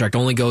 His contract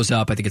only goes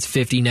up. I think it's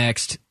 50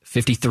 next,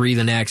 53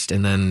 the next,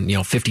 and then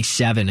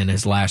 57 in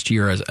his last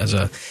year as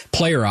a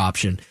player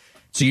option.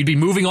 So you'd be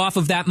moving off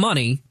of that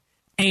money,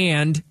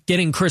 and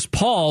getting Chris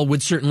Paul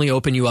would certainly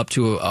open you up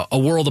to a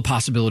world of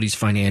possibilities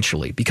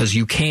financially, because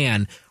you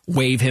can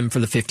waive him for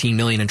the $15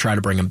 million and try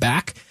to bring him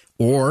back,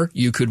 or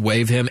you could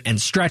waive him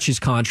and stretch his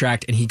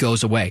contract and he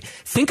goes away.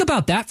 Think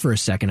about that for a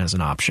second as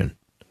an option.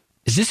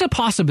 Is this a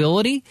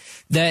possibility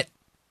that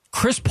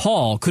Chris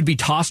Paul could be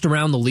tossed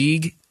around the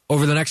league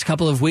over the next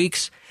couple of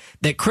weeks,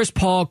 that Chris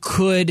Paul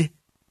could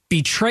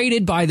be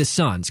traded by the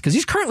Suns, because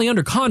he's currently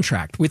under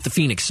contract with the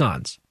Phoenix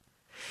Suns,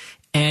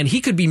 and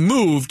he could be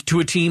moved to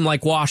a team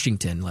like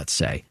Washington, let's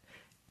say,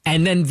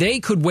 and then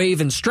they could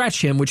waive and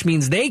stretch him, which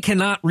means they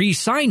cannot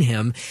re-sign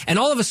him, and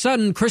all of a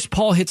sudden Chris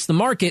Paul hits the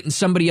market and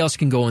somebody else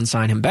can go and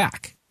sign him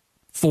back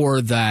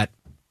for that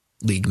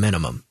league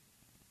minimum.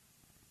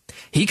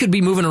 He could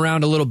be moving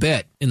around a little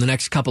bit in the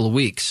next couple of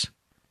weeks.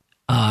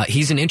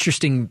 He's an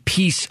interesting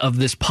piece of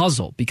this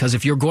puzzle, because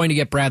if you're going to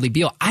get Bradley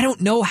Beal, I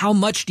don't know how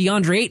much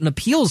DeAndre Ayton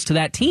appeals to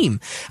that team.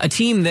 A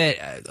team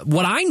that,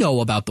 what I know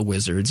about the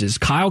Wizards is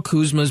Kyle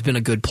Kuzma's been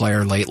a good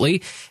player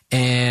lately,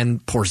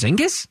 and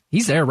Porzingis,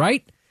 he's there,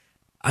 right?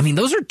 I mean,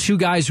 those are two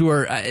guys who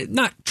are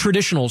not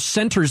traditional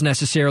centers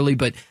necessarily,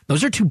 but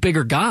those are two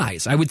bigger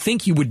guys. I would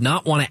think you would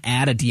not want to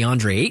add a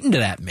DeAndre Ayton to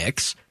that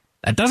mix.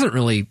 That doesn't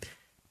really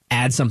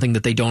add something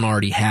that they don't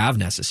already have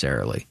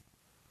necessarily.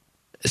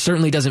 It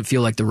certainly doesn't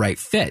feel like the right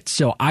fit.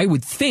 So I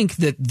would think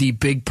that the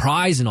big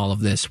prize in all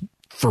of this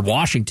for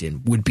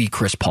Washington would be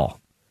Chris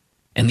Paul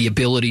and the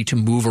ability to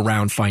move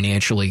around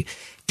financially,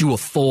 do a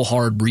full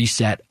hard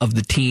reset of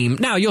the team.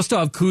 Now, you'll still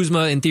have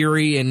Kuzma in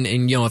theory, and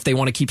if they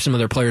want to keep some of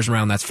their players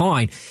around, that's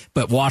fine.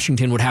 But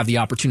Washington would have the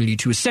opportunity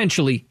to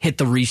essentially hit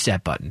the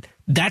reset button.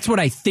 That's what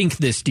I think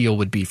this deal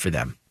would be for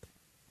them.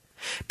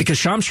 Because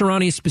Shams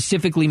Charania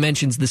specifically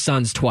mentions the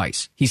Suns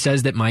twice. He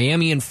says that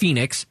Miami and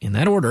Phoenix, in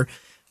that order,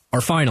 are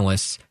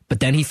finalists,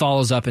 but then he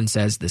follows up and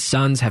says the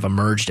Suns have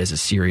emerged as a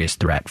serious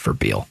threat for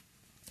Beal,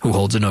 who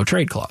holds a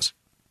no-trade clause.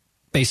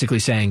 Basically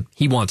saying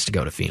he wants to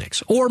go to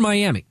Phoenix or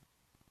Miami.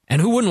 And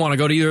who wouldn't want to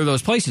go to either of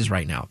those places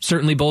right now?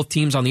 Certainly both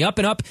teams on the up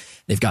and up.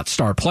 They've got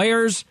star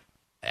players.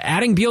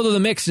 Adding Beal to the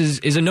mix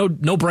is a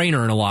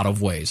no-brainer in a lot of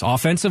ways.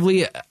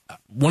 Offensively,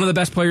 one of the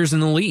best players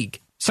in the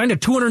league. Signed a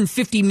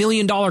 $250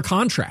 million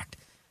contract.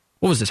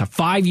 What was this, a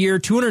 5-year,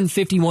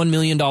 $251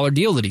 million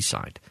deal that he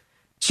signed?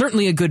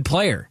 Certainly a good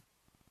player.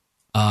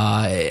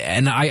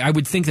 And I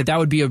would think that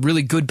would be a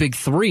really good big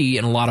three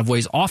in a lot of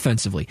ways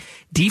offensively.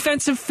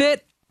 Defensive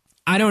fit,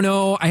 I don't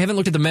know. I haven't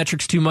looked at the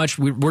metrics too much.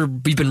 We've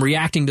been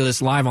reacting to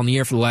this live on the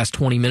air for the last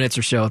 20 minutes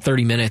or so,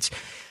 30 minutes.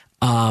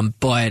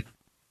 But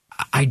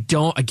I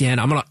don't, again,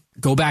 I'm going to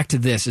go back to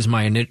this as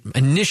my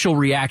initial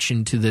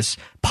reaction to this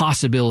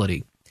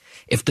possibility.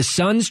 If the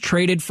Suns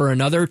traded for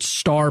another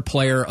star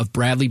player of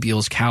Bradley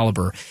Beal's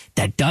caliber,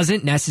 that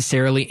doesn't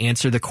necessarily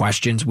answer the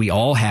questions we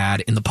all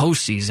had in the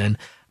postseason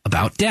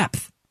about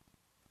depth.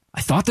 I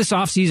thought this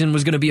offseason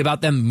was going to be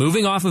about them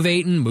moving off of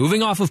Ayton,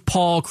 moving off of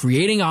Paul,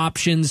 creating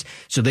options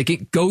so they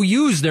could go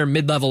use their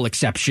mid-level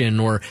exception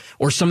or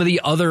some of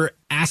the other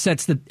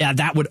assets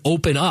that would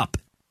open up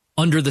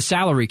under the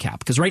salary cap.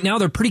 Because right now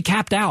they're pretty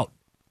capped out.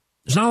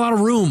 There's not a lot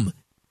of room.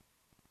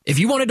 If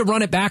you wanted to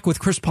run it back with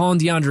Chris Paul and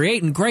DeAndre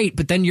Ayton, great,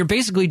 but then you're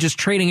basically just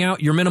trading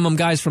out your minimum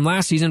guys from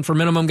last season for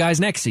minimum guys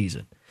next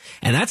season.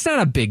 And that's not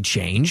a big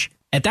change.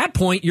 At that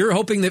point, you're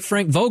hoping that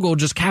Frank Vogel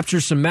just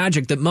captures some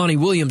magic that Monty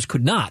Williams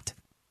could not.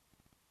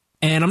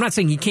 And I'm not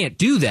saying he can't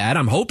do that.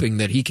 I'm hoping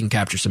that he can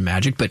capture some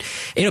magic, but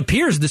it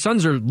appears the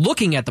Suns are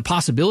looking at the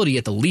possibility,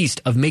 at the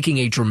least, of making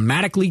a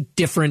dramatically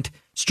different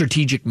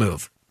strategic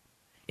move.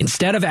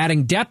 Instead of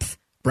adding depth,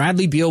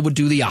 Bradley Beal would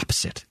do the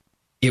opposite.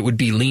 It would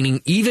be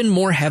leaning even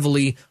more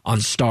heavily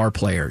on star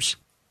players.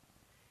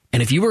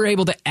 And if you were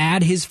able to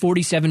add his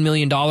 $47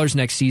 million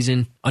next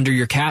season under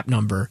your cap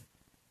number,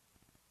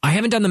 I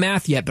haven't done the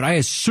math yet, but I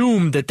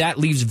assume that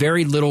leaves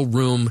very little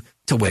room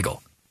to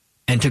wiggle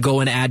and to go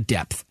and add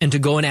depth and to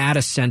go and add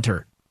a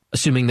center,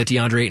 assuming that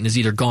DeAndre Ayton is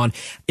either gone.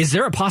 Is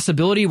there a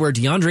possibility where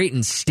DeAndre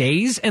Ayton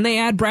stays and they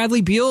add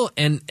Bradley Beal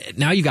and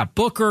now you got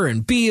Booker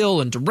and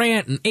Beal and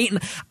Durant and Ayton?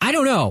 I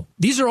don't know.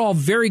 These are all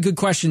very good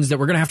questions that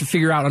we're going to have to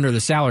figure out under the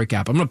salary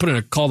cap. I'm going to put in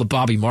a call to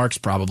Bobby Marks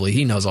probably.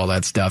 He knows all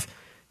that stuff.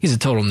 He's a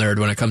total nerd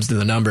when it comes to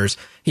the numbers.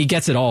 He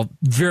gets it all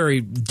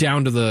very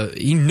down to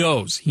he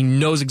knows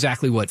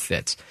exactly what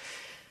fits.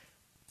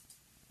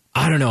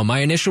 I don't know. My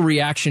initial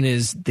reaction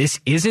is this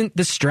isn't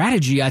the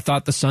strategy I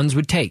thought the Suns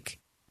would take.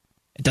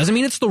 It doesn't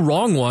mean it's the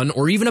wrong one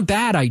or even a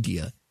bad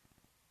idea.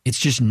 It's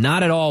just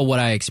not at all what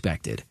I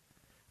expected.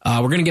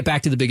 We're going to get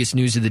back to the biggest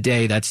news of the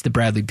day. That's the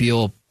Bradley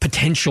Beal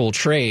potential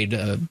trade,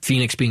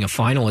 Phoenix being a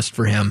finalist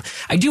for him.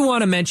 I do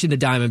want to mention the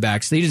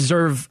Diamondbacks. They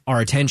deserve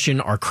our attention,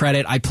 our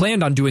credit. I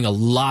planned on doing a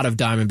lot of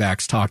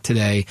Diamondbacks talk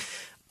today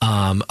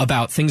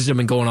about things that have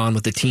been going on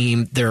with the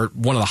team. They're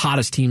one of the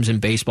hottest teams in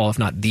baseball, if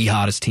not the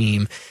hottest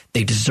team.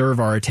 They deserve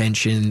our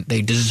attention.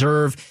 They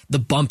deserve the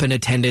bump in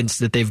attendance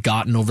that they've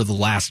gotten over the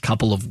last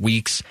couple of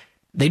weeks.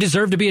 They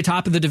deserve to be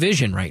atop of the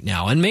division right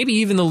now, and maybe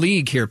even the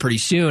league here pretty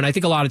soon. I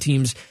think a lot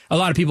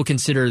of people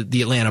consider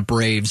the Atlanta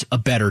Braves a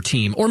better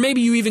team, or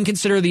maybe you even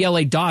consider the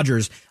LA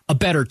Dodgers a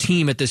better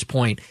team at this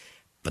point.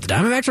 But the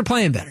Diamondbacks are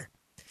playing better.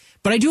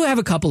 But I do have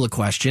a couple of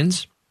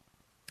questions.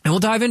 And we'll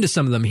dive into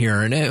some of them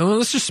here. And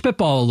let's just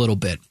spitball a little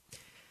bit.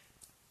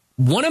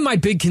 One of my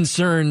big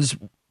concerns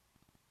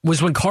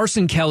was when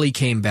Carson Kelly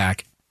came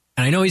back.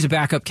 And I know he's a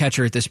backup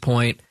catcher at this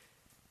point,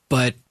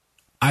 but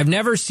I've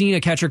never seen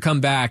a catcher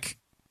come back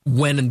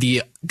when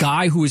the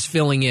guy who was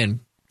filling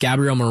in,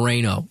 Gabriel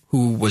Moreno,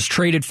 who was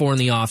traded for in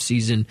the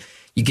offseason,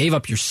 you gave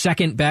up your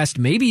second best,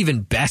 maybe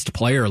even best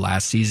player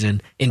last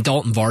season in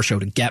Dalton Varsho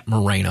to get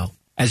Moreno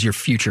as your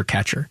future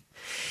catcher.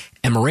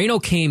 And Moreno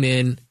came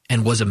in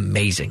and was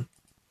amazing,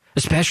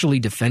 especially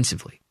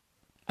defensively.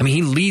 I mean,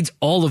 he leads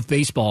all of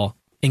baseball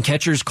in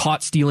catchers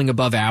caught stealing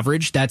above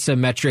average. That's a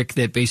metric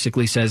that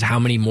basically says how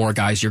many more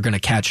guys you're going to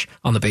catch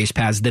on the base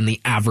paths than the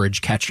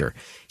average catcher.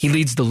 He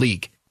leads the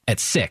league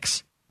at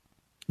 6.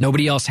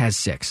 Nobody else has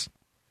 6.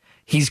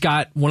 He's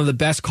got one of the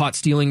best caught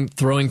stealing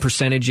throwing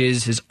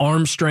percentages. His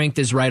arm strength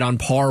is right on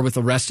par with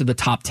the rest of the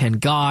top 10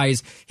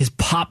 guys. His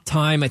pop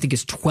time, I think,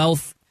 is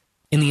 12th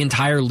in the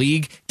entire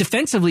league.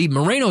 Defensively,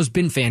 Moreno's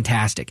been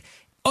fantastic.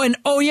 Oh, and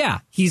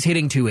he's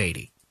hitting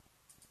 280.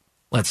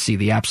 Let's see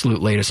the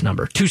absolute latest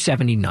number.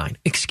 279.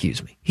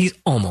 Excuse me. He's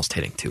almost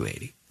hitting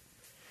 280.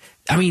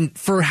 I mean,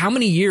 for how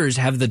many years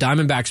have the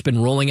Diamondbacks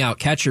been rolling out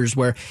catchers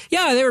where,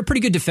 they were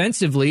pretty good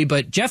defensively,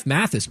 but Jeff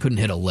Mathis couldn't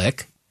hit a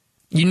lick.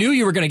 You knew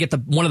you were going to get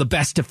one of the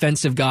best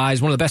defensive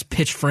guys, one of the best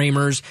pitch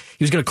framers.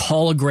 He was going to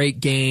call a great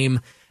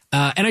game.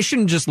 And I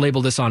shouldn't just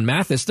label this on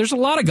Mathis. There's a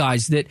lot of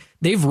guys that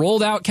they've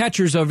rolled out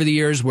catchers over the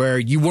years where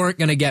you weren't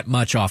going to get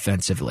much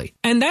offensively.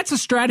 And that's a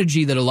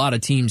strategy that a lot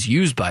of teams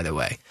use, by the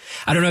way.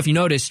 I don't know if you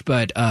noticed,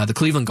 but the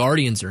Cleveland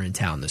Guardians are in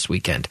town this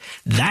weekend.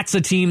 That's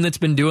a team that's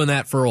been doing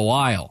that for a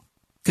while.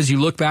 Because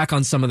you look back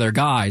on some of their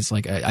guys,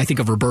 like I think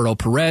of Roberto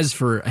Perez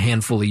for a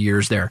handful of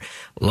years there.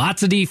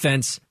 Lots of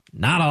defense,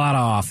 not a lot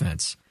of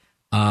offense.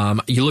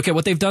 You look at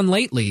what they've done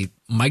lately.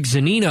 Mike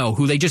Zunino,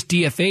 who they just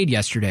DFA'd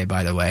yesterday,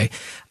 by the way.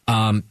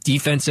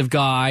 Defensive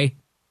guy,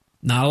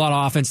 not a lot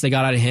of offense they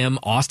got out of him.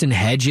 Austin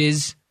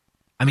Hedges.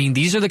 I mean,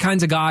 these are the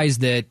kinds of guys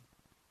that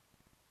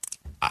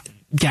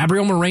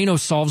Gabriel Moreno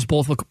solves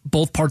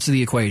both parts of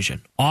the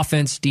equation.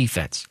 Offense,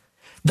 defense.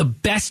 The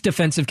best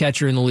defensive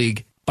catcher in the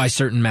league by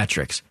certain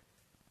metrics.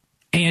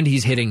 And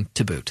he's hitting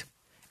to boot.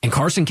 And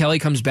Carson Kelly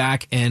comes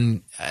back,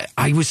 and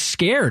I was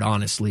scared,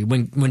 honestly,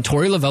 when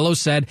Torey Lovello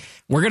said,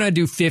 we're going to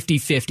do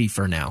 50-50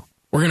 for now.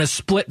 We're going to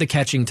split the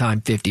catching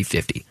time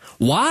 50-50.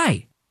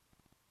 Why?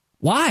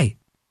 Wait,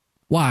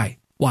 why?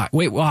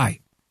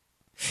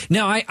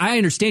 Now, I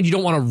understand you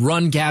don't want to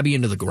run Gabby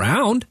into the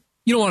ground.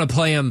 You don't want to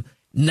play him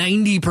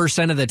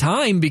 90% of the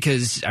time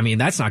because, I mean,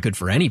 that's not good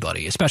for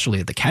anybody, especially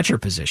at the catcher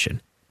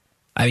position.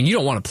 I mean, you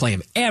don't want to play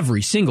him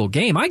every single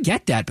game. I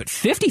get that, but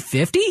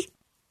 50-50?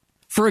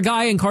 For a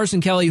guy in Carson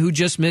Kelly who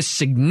just missed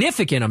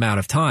significant amount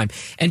of time.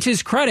 And to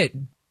his credit,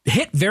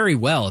 hit very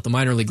well at the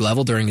minor league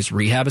level during his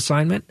rehab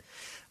assignment.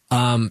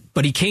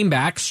 But he came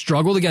back,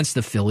 struggled against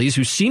the Phillies,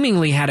 who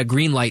seemingly had a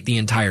green light the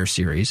entire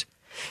series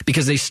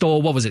because they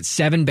stole,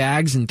 7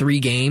 bags in 3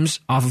 games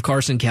off of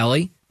Carson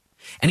Kelly.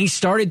 And he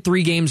started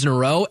 3 games in a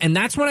row. And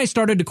that's when I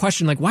started to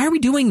question, why are we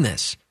doing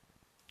this?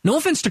 No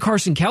offense to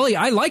Carson Kelly.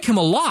 I like him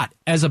a lot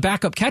as a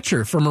backup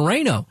catcher for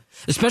Moreno,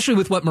 especially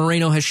with what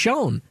Moreno has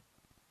shown.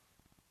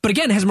 But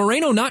again, has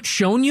Moreno not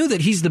shown you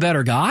that he's the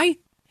better guy?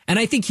 And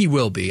I think he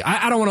will be.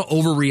 I don't want to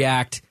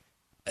overreact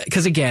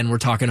because, again, we're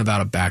talking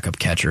about a backup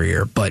catcher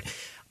here. But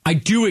I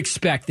do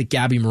expect that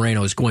Gabby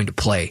Moreno is going to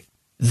play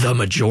the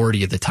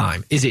majority of the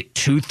time. Is it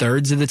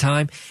 2/3 of the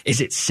time? Is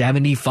it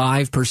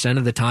 75%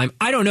 of the time?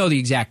 I don't know the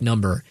exact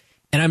number.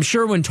 And I'm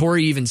sure when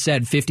Torrey even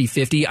said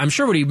 50-50, I'm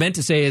sure what he meant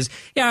to say is,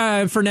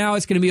 yeah, for now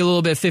it's going to be a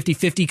little bit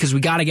 50-50 because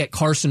we got to get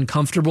Carson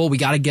comfortable. We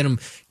got to get him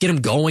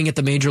going at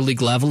the major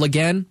league level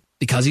again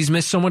because he's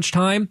missed so much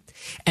time.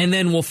 And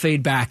then we'll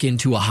fade back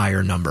into a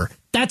higher number.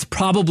 That's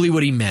probably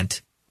what he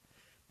meant.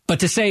 But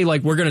to say, we're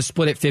going to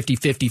split it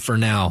 50-50 for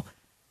now,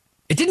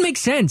 it didn't make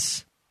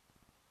sense.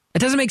 It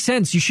doesn't make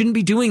sense. You shouldn't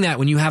be doing that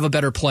when you have a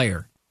better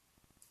player.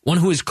 One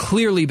who has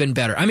clearly been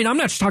better. I mean, I'm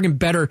not just talking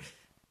better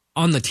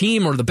on the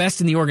team or the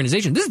best in the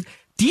organization.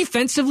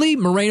 Defensively,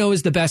 Moreno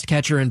is the best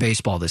catcher in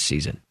baseball this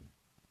season.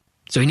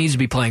 So he needs to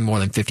be playing more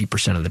than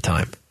 50% of the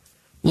time.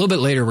 A little bit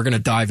later, we're going to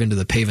dive into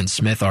the Pavin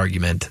Smith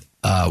argument.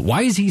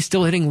 Why is he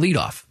still hitting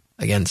leadoff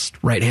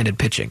against right-handed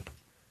pitching?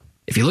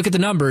 If you look at the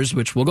numbers,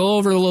 which we'll go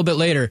over a little bit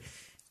later,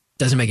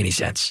 doesn't make any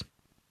sense.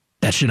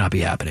 That should not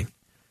be happening.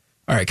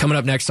 All right, coming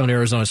up next on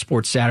Arizona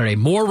Sports Saturday,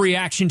 more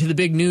reaction to the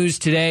big news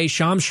today.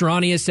 Shams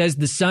Charania says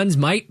the Suns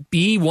might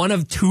be one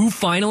of 2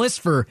 finalists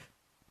for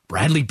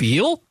Bradley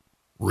Beal?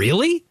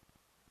 Really?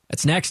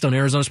 That's next on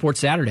Arizona Sports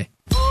Saturday.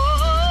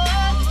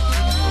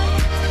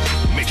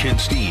 Mitch and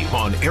Steve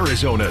on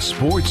Arizona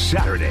Sports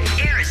Saturday.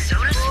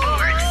 Arizona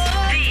Sports,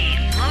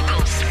 the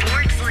local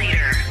sports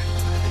leader.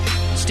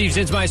 Steve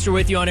Zinsmeister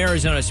with you on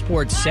Arizona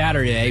Sports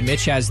Saturday.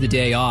 Mitch has the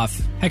day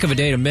off. Heck of a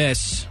day to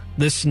miss.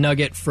 This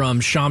nugget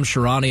from Shams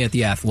Charania at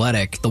The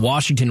Athletic. The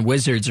Washington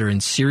Wizards are in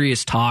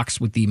serious talks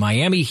with the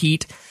Miami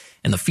Heat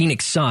and the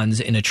Phoenix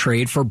Suns in a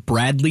trade for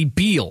Bradley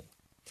Beal.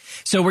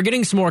 So we're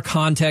getting some more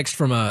context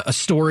from a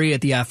story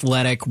at The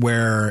Athletic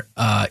where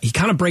he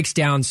kind of breaks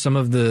down some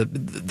of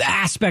the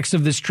aspects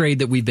of this trade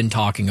that we've been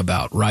talking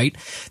about, right?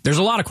 There's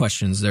a lot of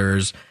questions.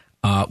 There's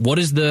what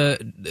is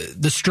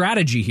the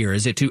strategy here?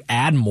 Is it to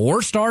add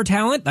more star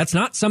talent? That's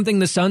not something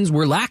the Suns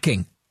were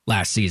lacking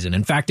last season.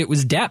 In fact, it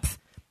was depth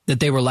that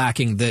they were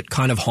lacking that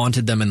kind of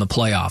haunted them in the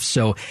playoffs.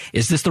 So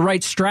is this the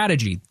right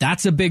strategy?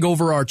 That's a big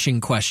overarching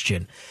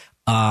question.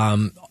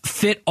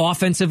 Fit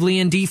offensively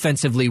and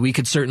defensively, we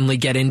could certainly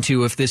get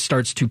into if this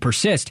starts to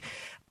persist.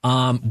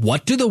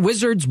 What do the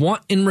Wizards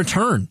want in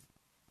return?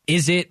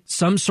 Is it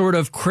some sort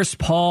of Chris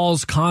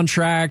Paul's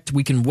contract?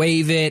 We can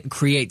waive it,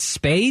 create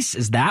space.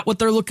 Is that what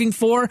they're looking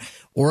for?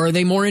 Or are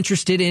they more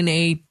interested in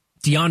a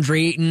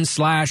DeAndre Ayton /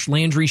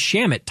 Landry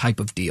Shamet type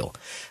of deal?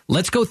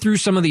 Let's go through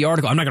some of the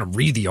article. I'm not going to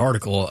read the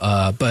article,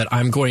 but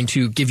I'm going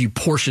to give you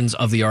portions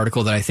of the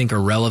article that I think are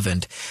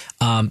relevant.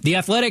 The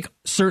Athletic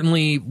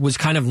certainly was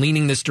kind of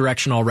leaning this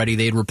direction already.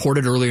 They had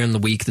reported earlier in the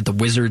week that the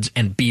Wizards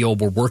and Beal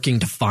were working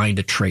to find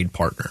a trade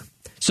partner.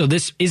 So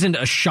this isn't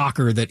a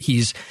shocker that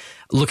he's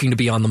looking to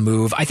be on the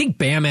move. I think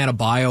Bam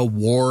Adebayo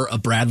wore a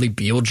Bradley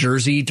Beal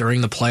jersey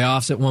during the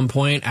playoffs at one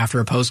point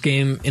after a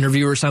post-game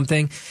interview or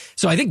something.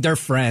 So I think they're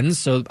friends.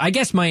 So I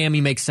guess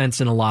Miami makes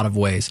sense in a lot of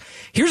ways.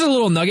 Here's a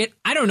little nugget.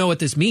 I don't know what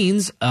this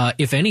means,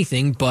 if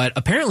anything, but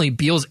apparently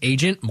Beal's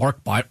agent,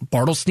 Mark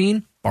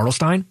Bartelstein, I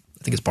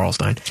think it's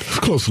Bartelstein.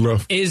 Close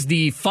enough. Is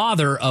the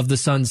father of the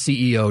Suns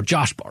CEO,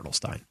 Josh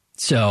Bartelstein.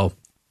 So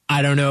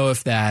I don't know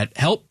if that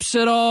helps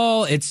at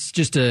all. It's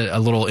just a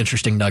little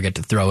interesting nugget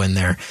to throw in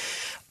there.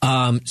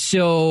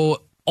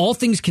 So all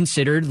things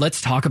considered,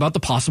 let's talk about the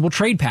possible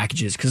trade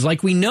packages. Because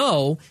like we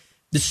know,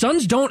 the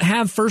Suns don't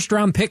have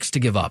first-round picks to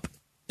give up.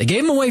 They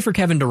gave them away for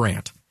Kevin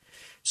Durant.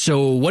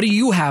 So what do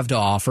you have to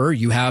offer?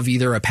 You have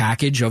either a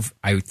package of,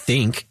 I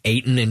think,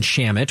 Ayton and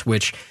Shamet,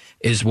 which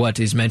is what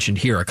is mentioned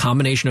here. A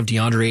combination of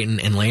DeAndre Ayton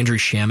and Landry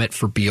Shamet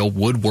for Beal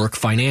would work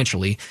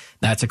financially.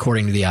 That's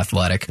according to The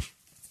Athletic.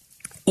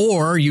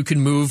 Or you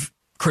can move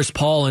Chris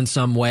Paul in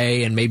some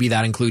way, and maybe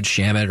that includes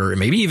Shamet, or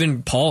maybe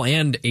even Paul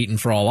and Ayton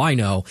for all I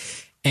know,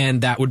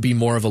 and that would be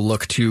more of a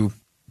look to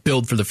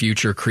build for the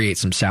future, create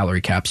some salary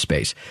cap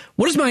space.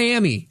 What does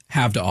Miami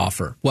have to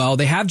offer? Well,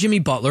 they have Jimmy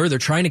Butler. They're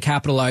trying to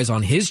capitalize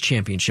on his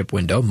championship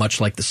window, much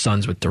like the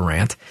Suns with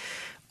Durant.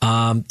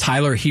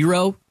 Tyler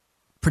Hero,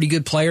 pretty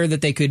good player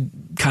that they could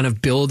kind of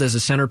build as a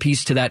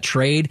centerpiece to that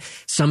trade.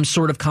 Some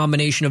sort of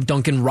combination of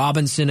Duncan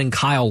Robinson and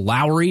Kyle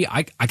Lowry.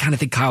 I kind of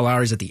think Kyle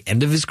Lowry's at the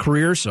end of his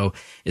career, so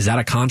is that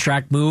a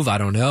contract move? I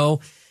don't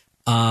know.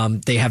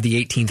 They have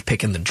the 18th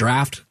pick in the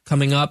draft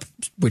coming up,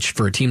 which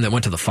for a team that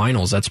went to the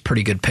finals, that's a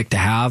pretty good pick to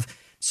have.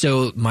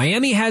 So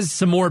Miami has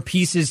some more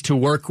pieces to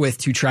work with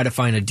to try to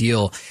find a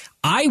deal.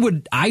 I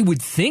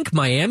would think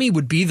Miami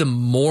would be the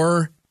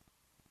more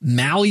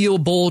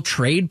malleable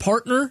trade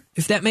partner,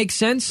 if that makes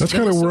sense. That's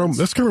kind of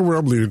where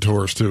I'm leaning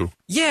towards too.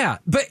 Yeah,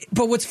 but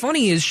what's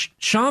funny is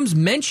Shams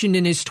mentioned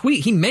in his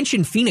tweet, he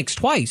mentioned Phoenix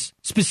twice,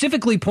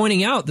 specifically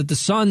pointing out that the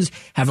Suns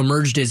have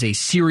emerged as a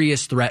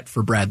serious threat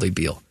for Bradley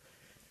Beal.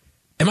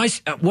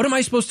 What am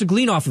I supposed to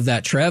glean off of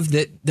that, Trev?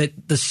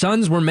 That the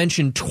Suns were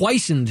mentioned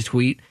twice in the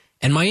tweet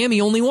and Miami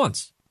only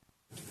once.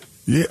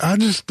 Yeah, I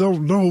just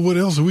don't know what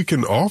else we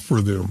can offer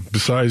them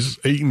besides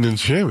Ayton and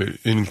Shamet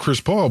and Chris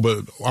Paul.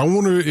 But I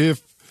wonder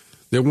if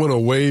they want to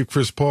waive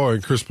Chris Paul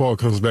and Chris Paul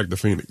comes back to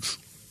Phoenix.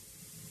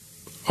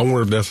 I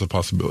wonder if that's a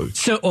possibility.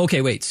 So,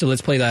 okay, wait. So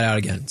let's play that out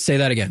again. Say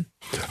that again.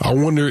 I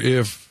wonder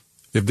if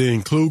they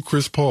include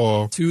Chris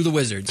Paul to the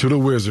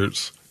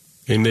Wizards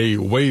and they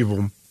waive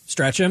him.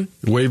 Stretch him?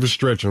 Waive and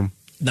stretch him.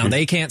 Now,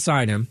 they can't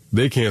sign him.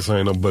 They can't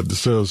sign him, but the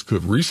Suns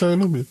could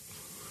re-sign him.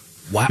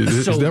 Wow.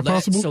 Is that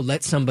possible? So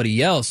let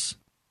somebody else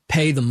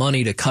pay the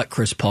money to cut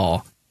Chris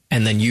Paul,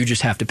 and then you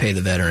just have to pay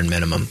the veteran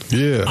minimum.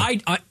 Yeah.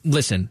 I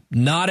listen,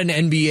 not an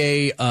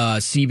NBA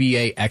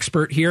CBA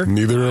expert here.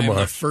 Neither am I. I'm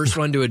the first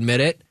one to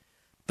admit it.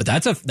 But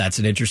that's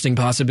an interesting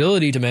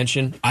possibility to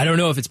mention. I don't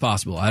know if it's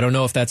possible. I don't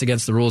know if that's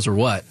against the rules or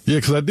what. Yeah,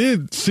 because I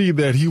did see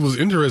that he was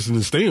interested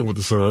in staying with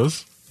the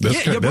Suns.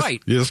 You're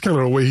right. Yeah, that's kind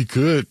of the way he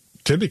could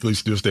technically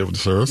still stay with the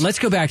Suns. Let's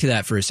go back to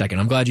that for a second.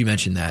 I'm glad you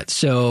mentioned that.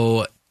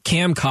 So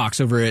Cam Cox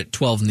over at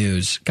 12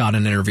 News got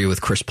an interview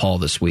with Chris Paul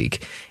this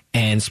week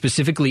and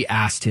specifically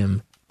asked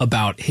him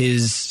about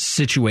his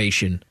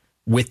situation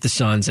with the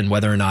Suns and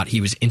whether or not he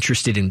was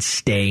interested in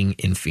staying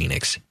in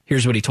Phoenix.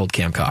 Here's what he told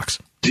Cam Cox.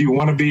 Do you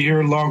want to be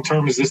here long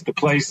term? Is this the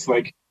place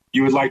like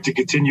you would like to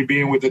continue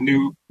being with a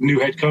new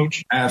head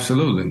coach?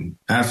 Absolutely.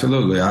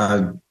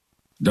 I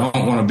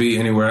don't want to be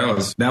anywhere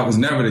else. That was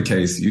never the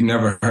case. You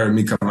never heard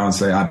me come out and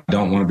say, I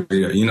don't want to be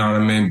here. You know what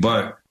I mean?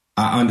 But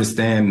I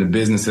understand the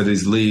business of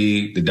this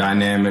league, the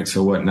dynamics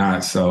or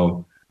whatnot.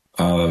 So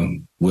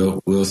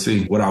we'll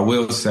see. What I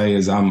will say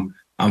is I'm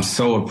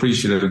so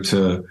appreciative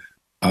to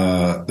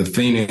the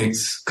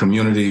Phoenix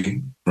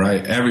community,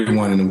 right?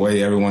 Everyone in the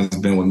way everyone's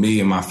been with me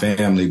and my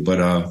family,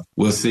 but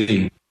we'll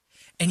see.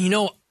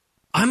 And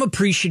I'm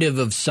appreciative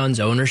of Suns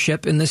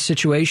ownership in this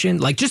situation.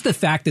 Like just the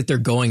fact that they're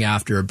going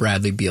after a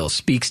Bradley Beal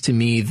speaks to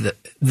me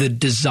the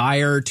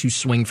desire to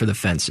swing for the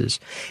fences.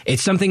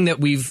 It's something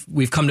that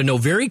we've come to know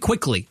very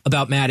quickly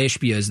about Matt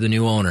Ishbia as the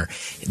new owner.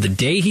 The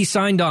day he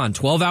signed on,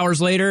 12 hours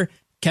later,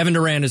 Kevin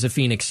Durant is a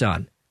Phoenix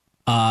Sun.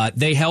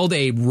 They held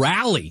a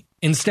rally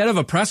instead of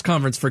a press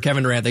conference for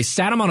Kevin Durant. They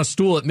sat him on a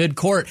stool at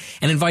midcourt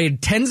and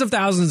invited tens of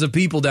thousands of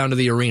people down to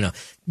the arena.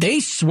 They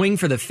swing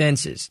for the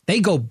fences. They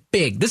go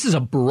big. This is a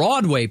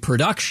Broadway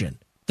production,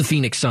 the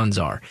Phoenix Suns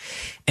are.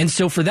 And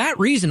so for that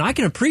reason, I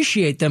can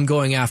appreciate them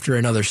going after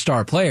another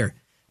star player.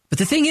 But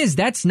the thing is,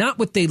 that's not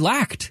what they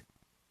lacked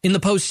in the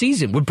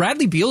postseason. Would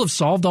Bradley Beal have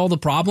solved all the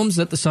problems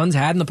that the Suns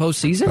had in the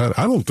postseason?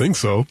 I don't think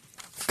so.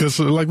 Because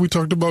like we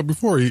talked about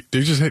before,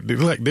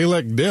 they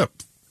lack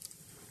depth.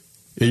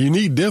 And you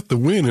need depth to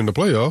win in the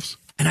playoffs.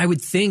 And I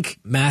would think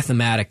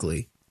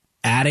mathematically,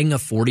 adding a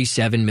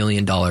 $47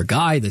 million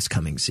guy this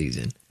coming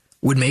season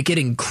would make it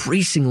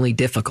increasingly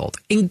difficult.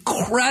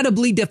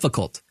 Incredibly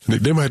difficult.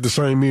 They might have to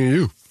sign me and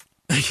you.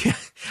 Yeah,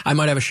 I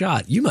might have a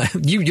shot. You have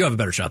a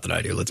better shot than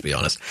I do, let's be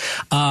honest.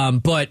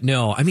 But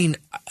no, I mean,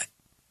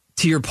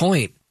 to your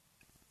point,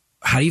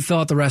 how do you fill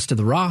out the rest of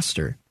the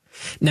roster?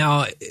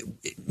 Now,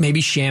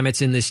 maybe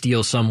Shamet's in this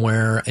deal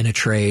somewhere in a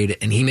trade,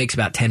 and he makes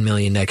about $10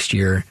 million next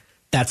year.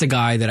 That's a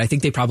guy that I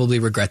think they probably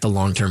regret the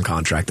long-term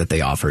contract that they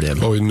offered him.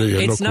 Oh, yeah,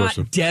 it's no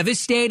question. Not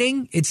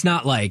devastating. It's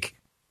not like,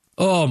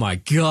 oh my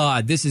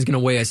God, this is going to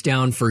weigh us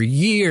down for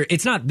years.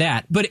 It's not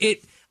that, but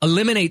it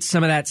eliminates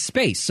some of that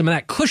space, some of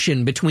that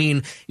cushion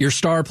between your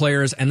star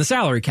players and the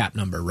salary cap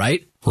number,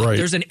 right? Right.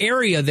 There's an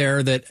area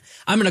there that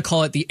I'm going to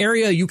call it the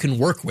area you can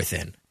work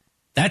within.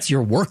 That's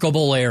your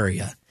workable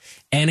area.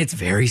 And it's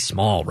very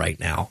small right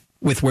now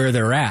with where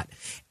they're at.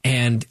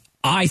 And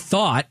I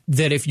thought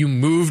that if you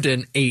moved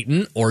an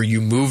Ayton or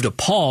you moved a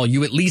Paul,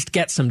 you at least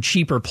get some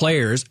cheaper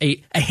players,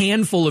 a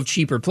handful of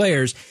cheaper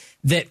players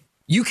that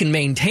you can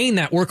maintain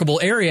that workable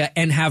area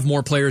and have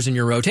more players in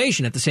your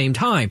rotation at the same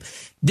time.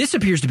 This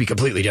appears to be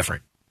completely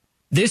different.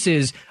 This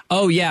is,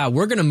 oh yeah,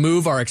 we're going to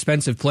move our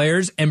expensive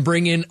players and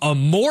bring in a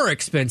more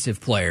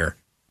expensive player.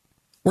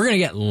 We're going to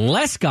get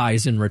less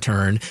guys in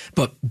return,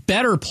 but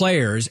better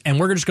players, and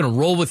we're just going to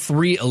roll with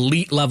 3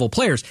 elite level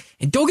players.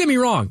 And don't get me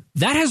wrong,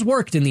 that has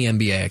worked in the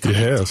NBA a couple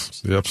It of has.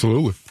 times. Yeah,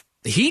 absolutely.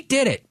 The Heat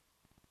did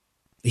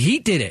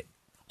it.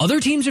 Other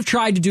teams have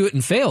tried to do it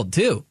and failed,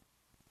 too.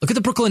 Look at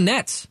the Brooklyn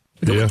Nets.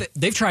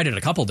 They've tried it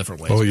a couple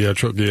different ways. Oh, yeah.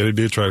 They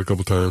did try it a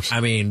couple times.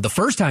 I mean, the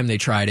first time they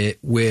tried it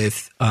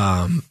with,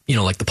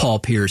 like the Paul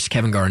Pierce,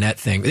 Kevin Garnett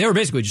thing, they were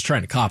basically just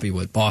trying to copy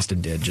what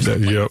Boston did, just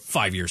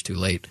 5 years too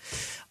late.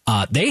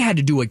 They had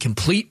to do a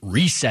complete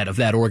reset of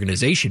that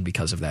organization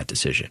because of that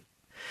decision.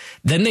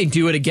 Then they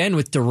do it again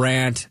with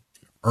Durant,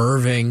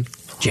 Irving,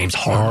 James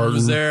Harden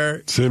was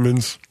there.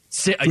 Simmons.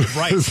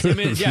 Right,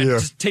 Simmons. Yeah,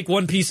 just take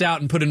one piece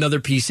out and put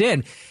another piece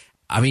in.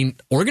 I mean,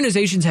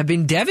 organizations have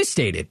been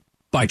devastated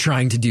by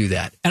trying to do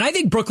that. And I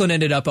think Brooklyn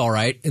ended up all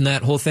right in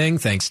that whole thing,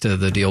 thanks to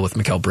the deal with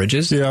Mikal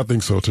Bridges. Yeah, I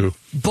think so too.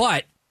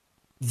 But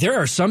there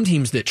are some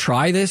teams that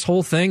try this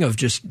whole thing of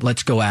just,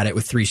 let's go at it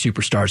with 3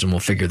 superstars and we'll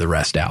figure the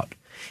rest out.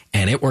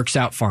 And it works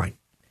out fine.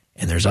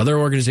 And there's other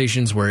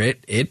organizations where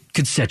it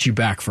could set you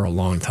back for a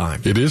long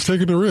time. It is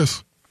taking a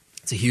risk.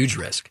 It's a huge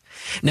risk.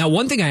 Now,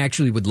 one thing I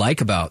actually would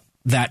like about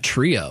that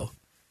trio,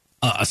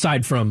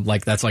 aside from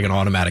that's like an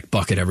automatic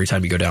bucket every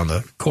time you go down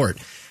the court,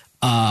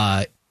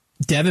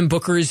 Devin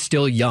Booker is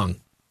still young.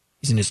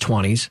 He's in his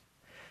 20s.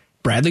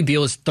 Bradley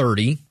Beal is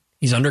 30.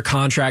 He's under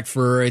contract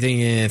for, I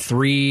think,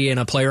 3 and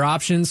a player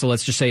option. So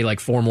let's just say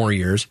 4 more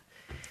years.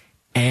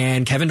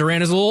 And Kevin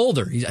Durant is a little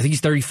older. I think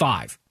he's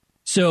 35.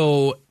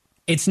 So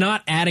it's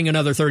not adding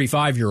another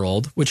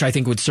 35-year-old, which I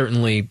think would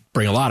certainly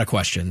bring a lot of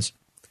questions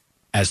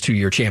as to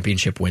your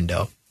championship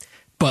window.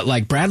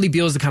 But Bradley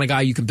Beal is the kind of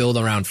guy you can build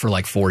around for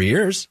 4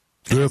 years.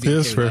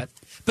 Yes, fair.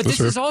 But this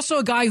is also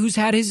a guy who's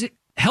had his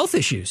health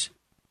issues.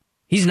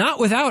 He's not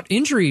without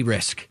injury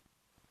risk.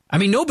 I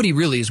mean, nobody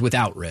really is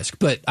without risk.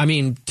 But, I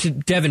mean, to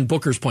Devin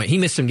Booker's point, he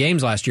missed some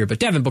games last year, but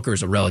Devin Booker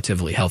is a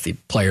relatively healthy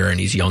player, and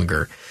he's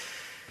younger.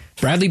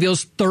 Bradley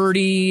Beal's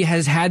 30,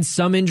 has had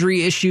some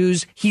injury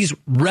issues. He's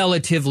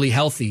relatively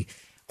healthy.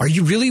 Are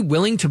you really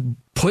willing to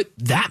put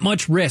that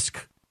much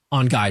risk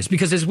on guys?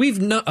 Because as we've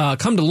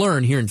come to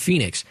learn here in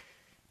Phoenix,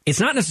 it's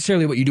not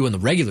necessarily what you do in the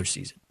regular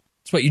season.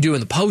 It's what you do in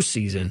the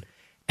postseason.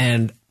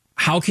 And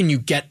how can you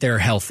get there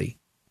healthy?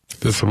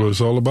 That's what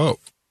it's all about.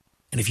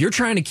 And if you're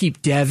trying to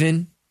keep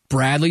Devin,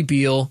 Bradley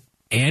Beal,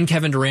 and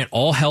Kevin Durant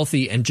all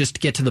healthy and just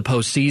get to the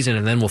postseason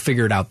and then we'll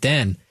figure it out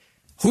then,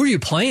 who are you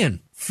playing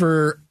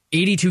for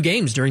 82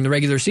 games during the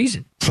regular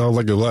season? Sounds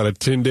like a lot of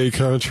 10-day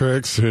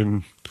contracts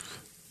and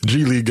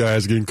G League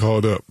guys getting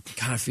called up.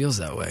 Kind of feels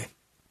that way.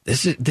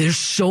 There's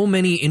so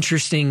many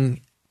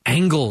interesting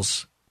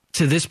angles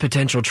to this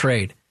potential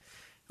trade.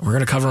 We're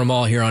going to cover them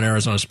all here on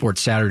Arizona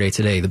Sports Saturday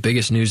today. The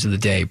biggest news of the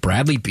day,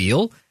 Bradley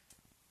Beal,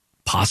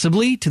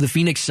 possibly to the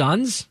Phoenix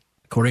Suns,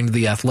 according to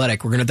The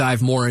Athletic. We're going to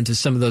dive more into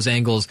some of those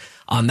angles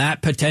on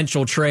that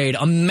potential trade.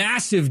 A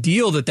massive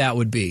deal that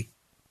would be.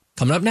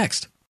 Coming up next.